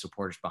army of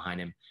supporters behind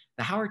him.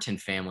 The Howerton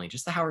family,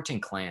 just the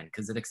Howerton clan,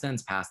 because it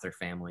extends past their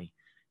family.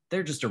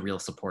 They're just a real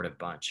supportive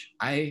bunch.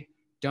 I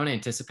don't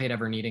anticipate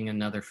ever needing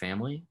another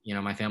family.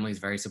 My family is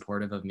very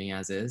supportive of me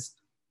as is.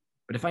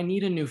 But if I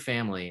need a new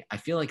family, I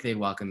feel like they'd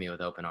welcome me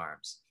with open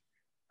arms,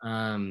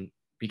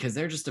 because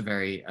they're just a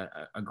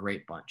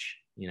great bunch.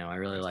 I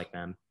really like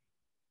them.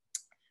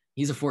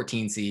 He's a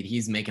 14 seed.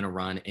 He's making a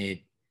run.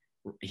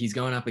 He's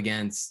going up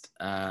against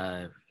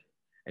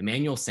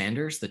Emmanuel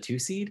Sanders, the 2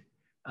 seed.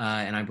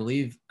 And I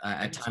believe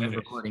at time of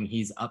recording,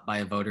 he's up by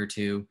a vote or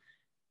two.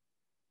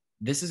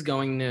 This is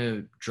going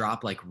to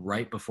drop like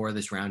right before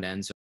this round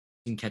ends. So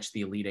you can catch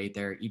the Elite 8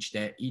 there each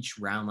day. Each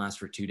round lasts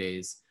for 2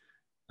 days.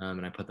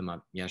 And I put them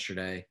up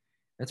yesterday.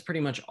 That's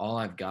pretty much all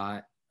I've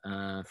got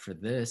for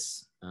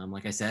this.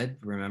 Like I said,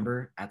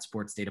 remember at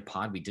Sports Data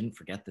Pod, we didn't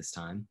forget this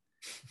time.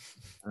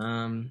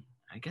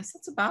 I guess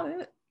that's about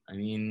it. I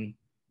mean,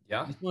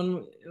 yeah,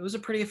 it was a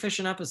pretty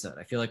efficient episode.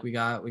 I feel like we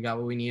got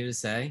what we needed to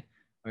say.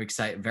 We're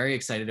very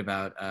excited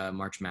about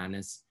March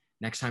Madness.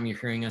 Next time you're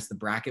hearing us, the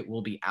bracket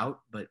will be out,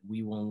 but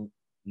we will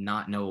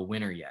not know a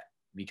winner yet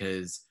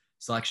because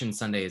Selection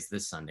Sunday is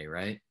this Sunday,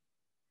 right?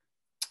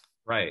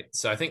 Right.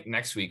 So I think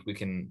next week we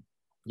can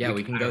go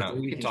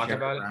through. We can talk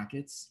about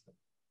brackets.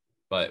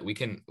 But we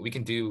can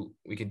do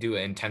an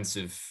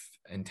intensive.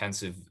 We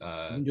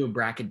can do a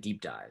bracket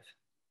deep dive.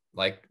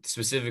 Like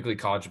specifically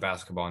college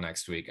basketball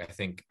next week. I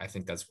think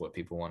that's what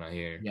people want to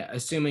hear. Yeah,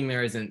 assuming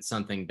there isn't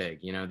something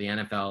big. The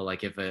NFL,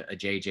 like if a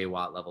JJ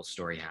Watt level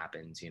story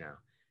happens,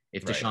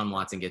 if Deshaun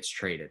Watson gets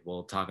traded,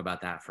 we'll talk about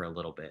that for a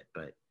little bit.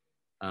 But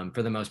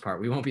for the most part,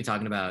 we won't be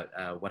talking about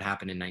what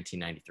happened in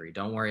 1993.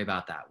 Don't worry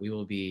about that. We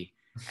will be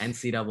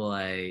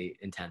NCAA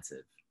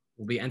intensive.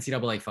 We'll be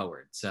NCAA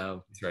forward.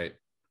 So that's right.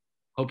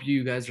 Hope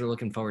you guys are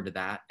looking forward to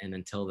that. And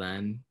until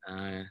then,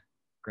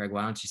 Greg,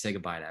 why don't you say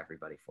goodbye to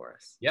everybody for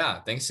us?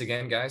 Yeah. Thanks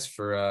again, guys,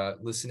 for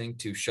listening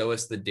to Show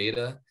Us the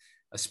Data,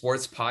 a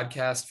sports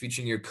podcast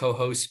featuring your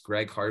co-hosts,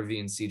 Greg Harvey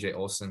and CJ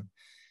Olson.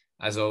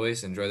 As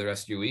always, enjoy the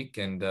rest of your week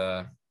and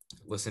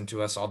listen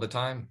to us all the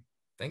time.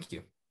 Thank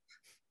you.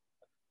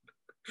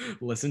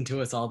 Listen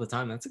to us all the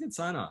time. That's a good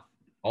sign off.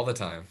 All the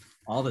time.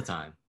 All the time.